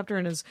helicopter,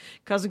 and his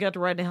cousin got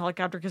to ride in a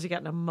helicopter because he got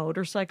in a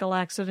motorcycle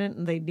accident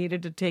and they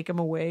needed to take him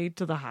away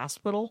to the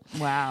hospital.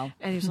 Wow,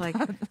 And he's like,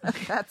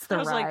 that's the I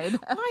was ride.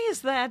 like, why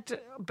is that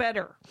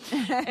better?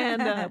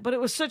 And but it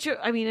was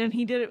and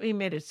he did it. He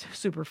made it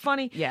super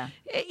funny. Yeah.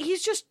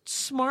 He's just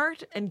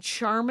smart and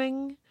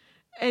charming,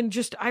 and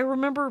just I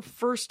remember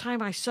first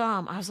time I saw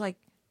him, I was like,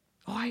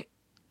 oh,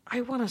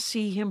 I want to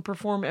see him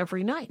perform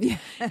every night.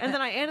 And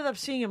then I ended up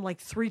seeing him like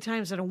 3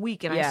 times in a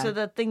week. And I Yeah. said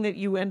that thing that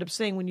you end up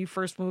saying when you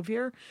first move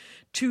here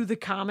to the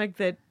comic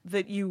that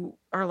you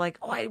are like,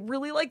 oh, I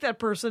really like that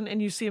person.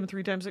 And you see him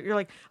 3 times. You're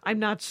like, I'm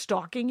not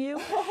stalking you,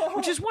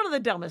 which is one of the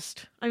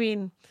dumbest. I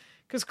mean,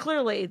 because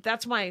clearly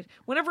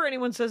whenever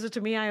anyone says it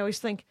to me, I always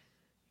think,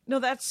 no,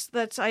 that's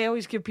I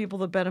always give people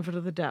the benefit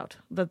of the doubt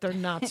that they're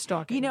not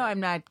stalking. You know, me.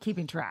 I'm not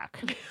keeping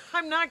track.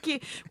 I'm not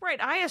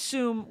right. I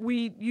assume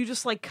you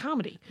just like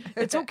comedy.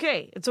 It's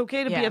okay. It's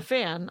okay to be Yeah. a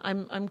fan.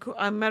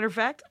 I'm matter of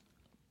fact,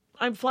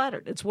 I'm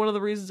flattered. It's one of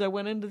the reasons I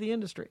went into the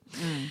industry.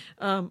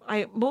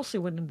 I mostly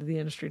went into the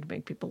industry to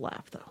make people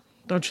laugh, though.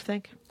 Don't you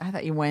think? I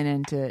thought you went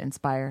in to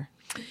inspire.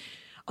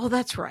 Oh,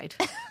 that's right.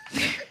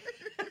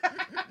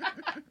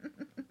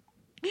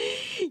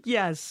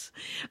 Yes,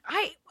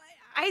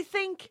 I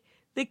think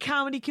that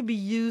comedy can be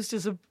used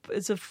as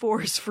a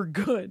force for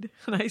good,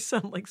 and I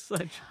sound like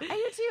such. I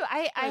do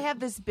too. I have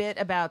this bit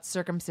about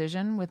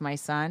circumcision with my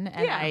son,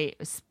 and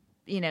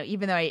Yeah.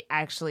 even though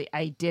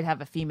I did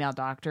have a female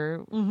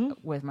doctor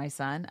with my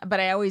son, but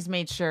I always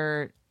made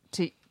sure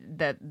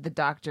that the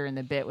doctor in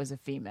the bit was a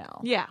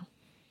female. Yeah.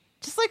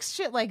 Just like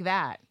shit like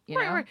that. You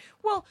know? Right.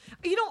 Well,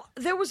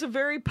 there was a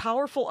very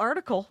powerful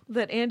article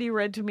that Andy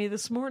read to me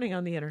this morning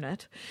on the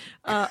internet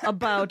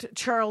about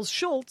Charles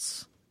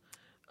Schultz.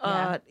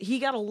 He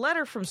got a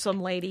letter from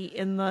some lady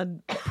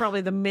in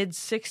probably the mid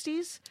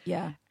 60s.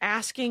 Yeah.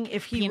 Asking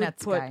if he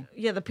Peanuts would put, guy.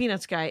 yeah, the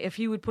Peanuts guy, if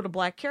he would put a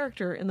black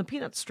character in the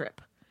Peanuts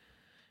strip.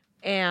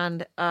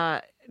 And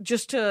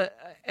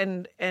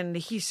and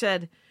he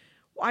said,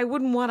 I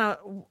wouldn't want to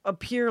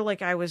appear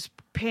like I was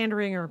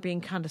pandering or being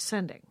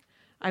condescending.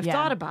 I've Yeah.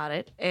 thought about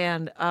it,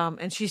 and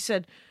she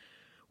said,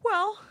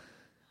 "Well,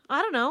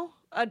 I don't know."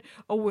 I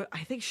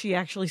think she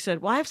actually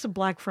said, "Well, I have some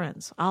black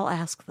friends. I'll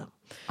ask them,"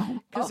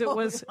 because it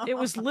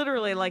was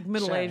literally like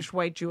middle-aged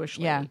white Jewish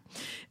lady, Yeah.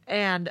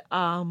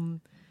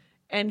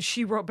 and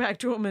she wrote back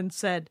to him and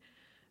said,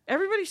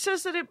 Everybody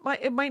says that it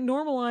might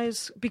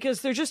normalize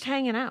because they're just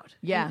hanging out.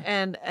 Yeah.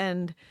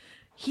 And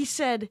he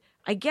said,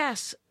 I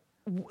guess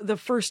the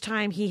first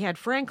time he had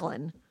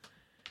Franklin,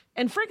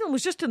 and Franklin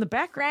was just in the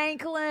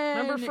background. Franklin.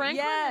 Remember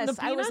Franklin and Yes.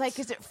 the I was Peanuts? like,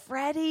 is it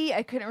Freddie?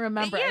 I couldn't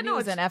remember. Yeah, I knew no, it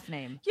was it's- an F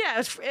name.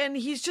 Yeah, and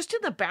he's just in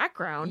the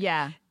background.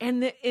 Yeah.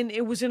 and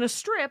it was in a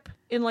strip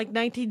in like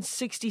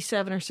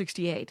 1967 or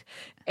 68,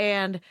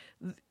 and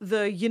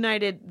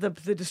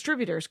the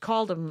distributors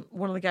called him,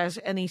 one of the guys,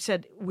 and he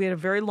said we had a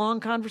very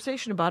long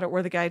conversation about it,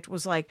 where the guy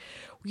was like,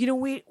 we don't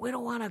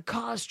want to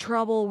cause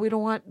trouble, we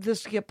don't want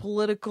this to get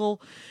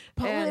political.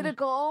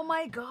 Political. Oh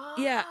my God.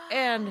 Yeah,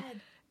 and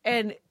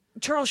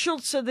Charles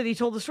Schultz said that he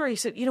told the story. He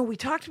said, we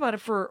talked about it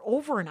for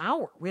over an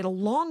hour. We had a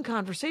long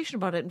conversation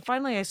about it. And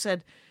finally I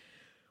said,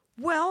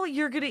 well,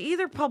 you're going to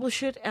either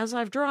publish it as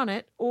I've drawn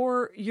it,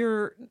 or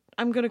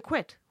I'm going to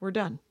quit. We're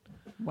done.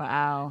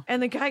 Wow.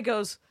 And the guy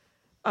goes,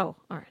 oh,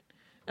 all right.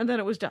 And then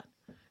it was done.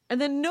 And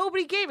then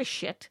nobody gave a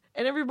shit,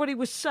 and everybody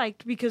was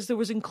psyched because there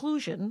was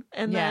inclusion.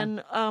 And Yeah.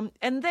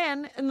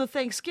 then in the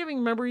Thanksgiving,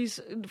 remember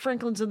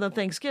Franklin's in the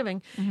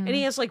Thanksgiving, and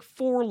he has like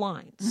 4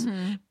 lines.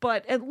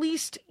 But at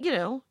least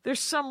there's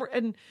some,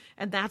 and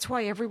that's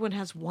why everyone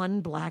has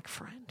one black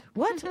friend.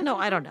 What? No,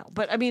 I don't know.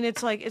 But I mean,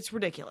 it's like it's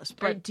ridiculous.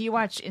 But Do you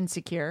watch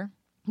Insecure?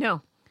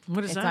 no,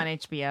 what is It's that? on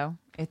HBO.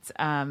 It's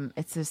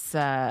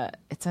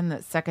it's in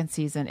the second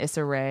season.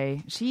 Issa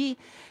Rae.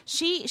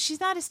 She's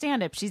not a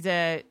stand-up. She's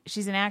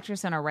an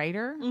actress and a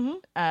writer.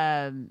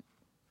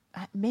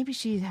 Maybe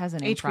she has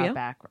an improv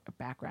HBO?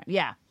 background.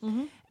 Yeah.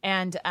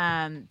 And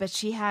but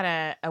she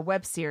had a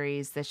web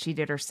series that she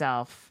did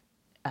herself.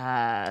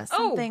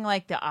 Something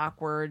like the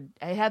awkward.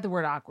 It had the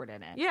word awkward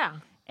in it. Yeah,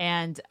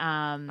 And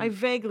I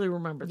vaguely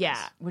remember this.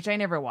 yeah, which I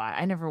never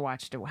watched. I never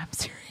watched a web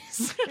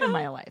series in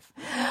my life.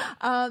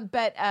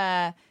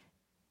 But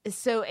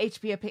so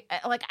HBO,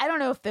 like, I don't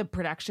know if the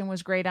production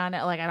was great on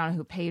it. Like, I don't know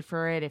who paid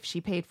for it, if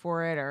she paid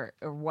for it or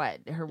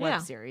what, her web Yeah.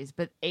 series.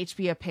 But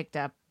HBO picked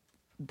up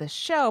the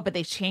show, but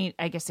they changed.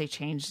 I guess they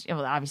changed.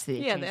 Well, obviously, they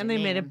changed and the they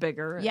made name. it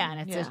bigger. Yeah,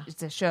 and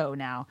it's a show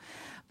now,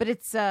 but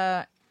it's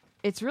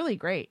really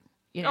great.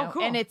 Oh,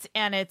 cool. And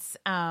it's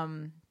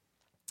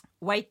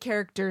white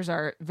characters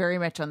are very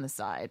much on the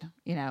side.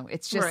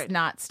 It's just Right.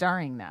 not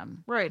starring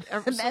them. right.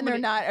 And they're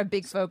not a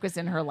big focus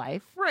in her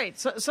life. Right.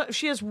 So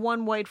she has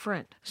one white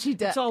friend. She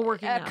does. It's all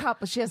working a out.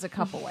 couple. She has a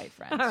couple white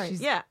friends. All right,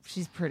 yeah.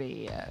 She's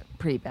pretty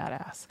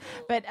badass.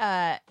 But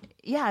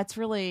yeah, it's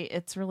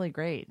really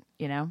great.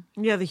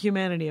 Yeah, the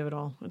humanity of it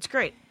all. It's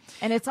great.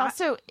 And it's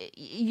also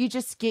you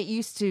just get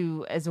used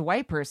to, as a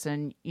white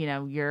person,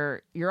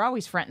 you're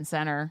always front and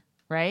center,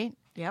 right?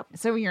 Yep.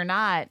 So when you're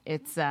not,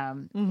 it's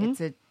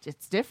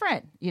it's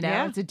different.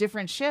 Yeah. It's a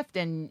different shift,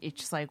 and it's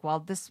just like,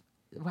 well, this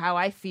how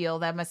I feel.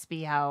 That must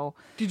be how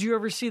Did you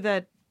ever see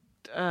that?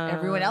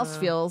 everyone else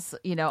feels.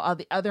 All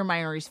the other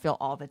minorities feel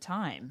all the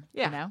time.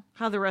 Yeah.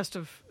 How the rest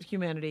of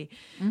humanity.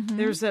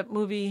 There's that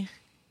movie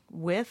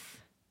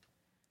with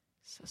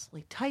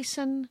Cicely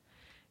Tyson.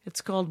 It's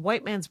called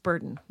White Man's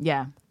Burden,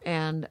 Yeah.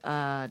 and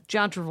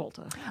John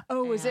Travolta.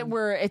 Oh, is it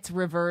where it's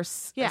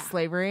reverse Yeah.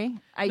 slavery?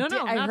 No,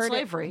 I not heard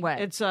slavery. What?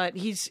 It's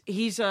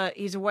he's a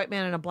white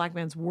man in a black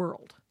man's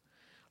world.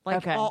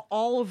 Like Okay.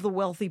 all of the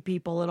wealthy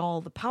people and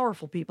all the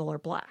powerful people are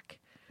black.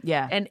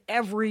 Yeah. And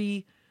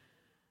every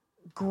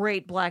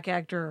great black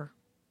actor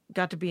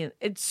got to be in.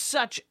 It's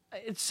such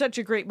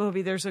a great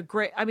movie. There's a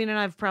great. I mean, and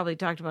I've probably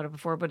talked about it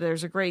before, but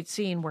there's a great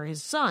scene where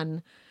his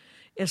son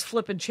is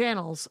flipping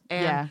channels,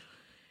 and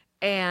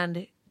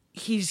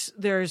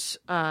there's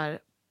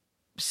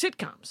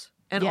sitcoms.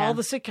 And Yeah. all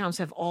the sitcoms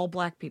have all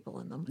black people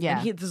in them.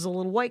 Yeah. And there's a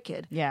little white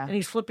kid. Yeah. And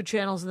he's flipping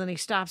channels, and then he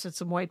stops at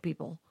some white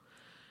people.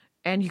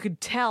 And you could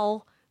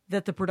tell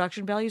that the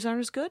production values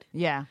aren't as good.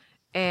 yeah.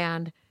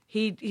 And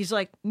he's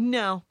like,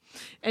 no.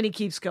 And he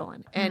keeps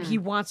going. And he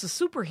wants a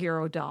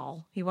superhero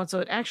doll. He wants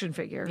an action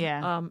figure.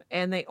 Yeah.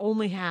 And they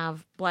only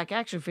have black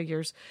action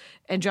figures.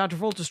 And John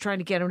Travolta's trying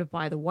to get him to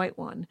buy the white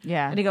one.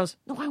 Yeah. And he goes,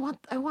 no, I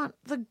want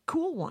the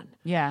cool one.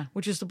 Yeah.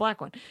 Which is the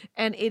black one.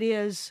 And it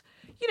is,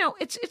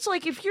 it's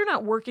like if you're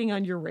not working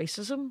on your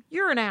racism,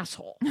 you're an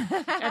asshole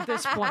at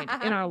this point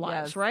in our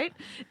lives, Yes. right?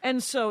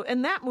 And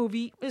that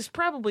movie is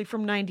probably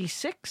from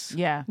 96,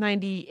 Yeah.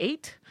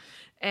 98.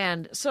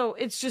 And so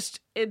it's just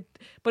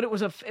but it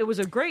was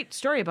a great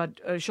story about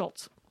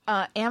Schultz.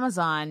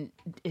 Amazon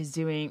is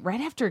doing,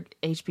 right after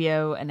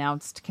HBO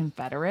announced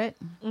Confederate.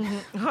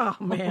 Oh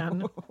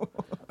man.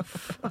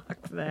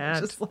 Fuck that.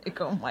 Just like,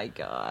 oh my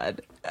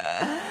God.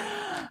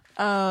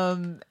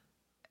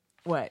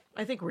 What?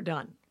 I think we're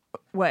done.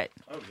 What?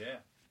 Oh yeah.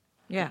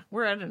 Yeah,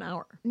 we're at an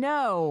hour.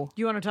 No.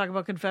 You want to talk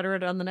about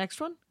Confederate on the next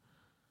one?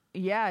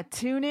 Yeah,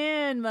 tune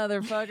in,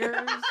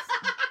 motherfuckers.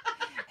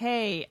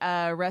 Hey,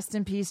 rest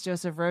in peace,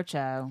 Joseph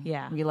Rocha.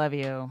 Yeah. We love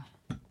you.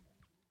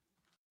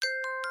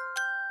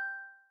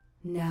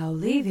 Now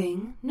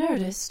leaving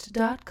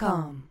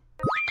Nerdist.com.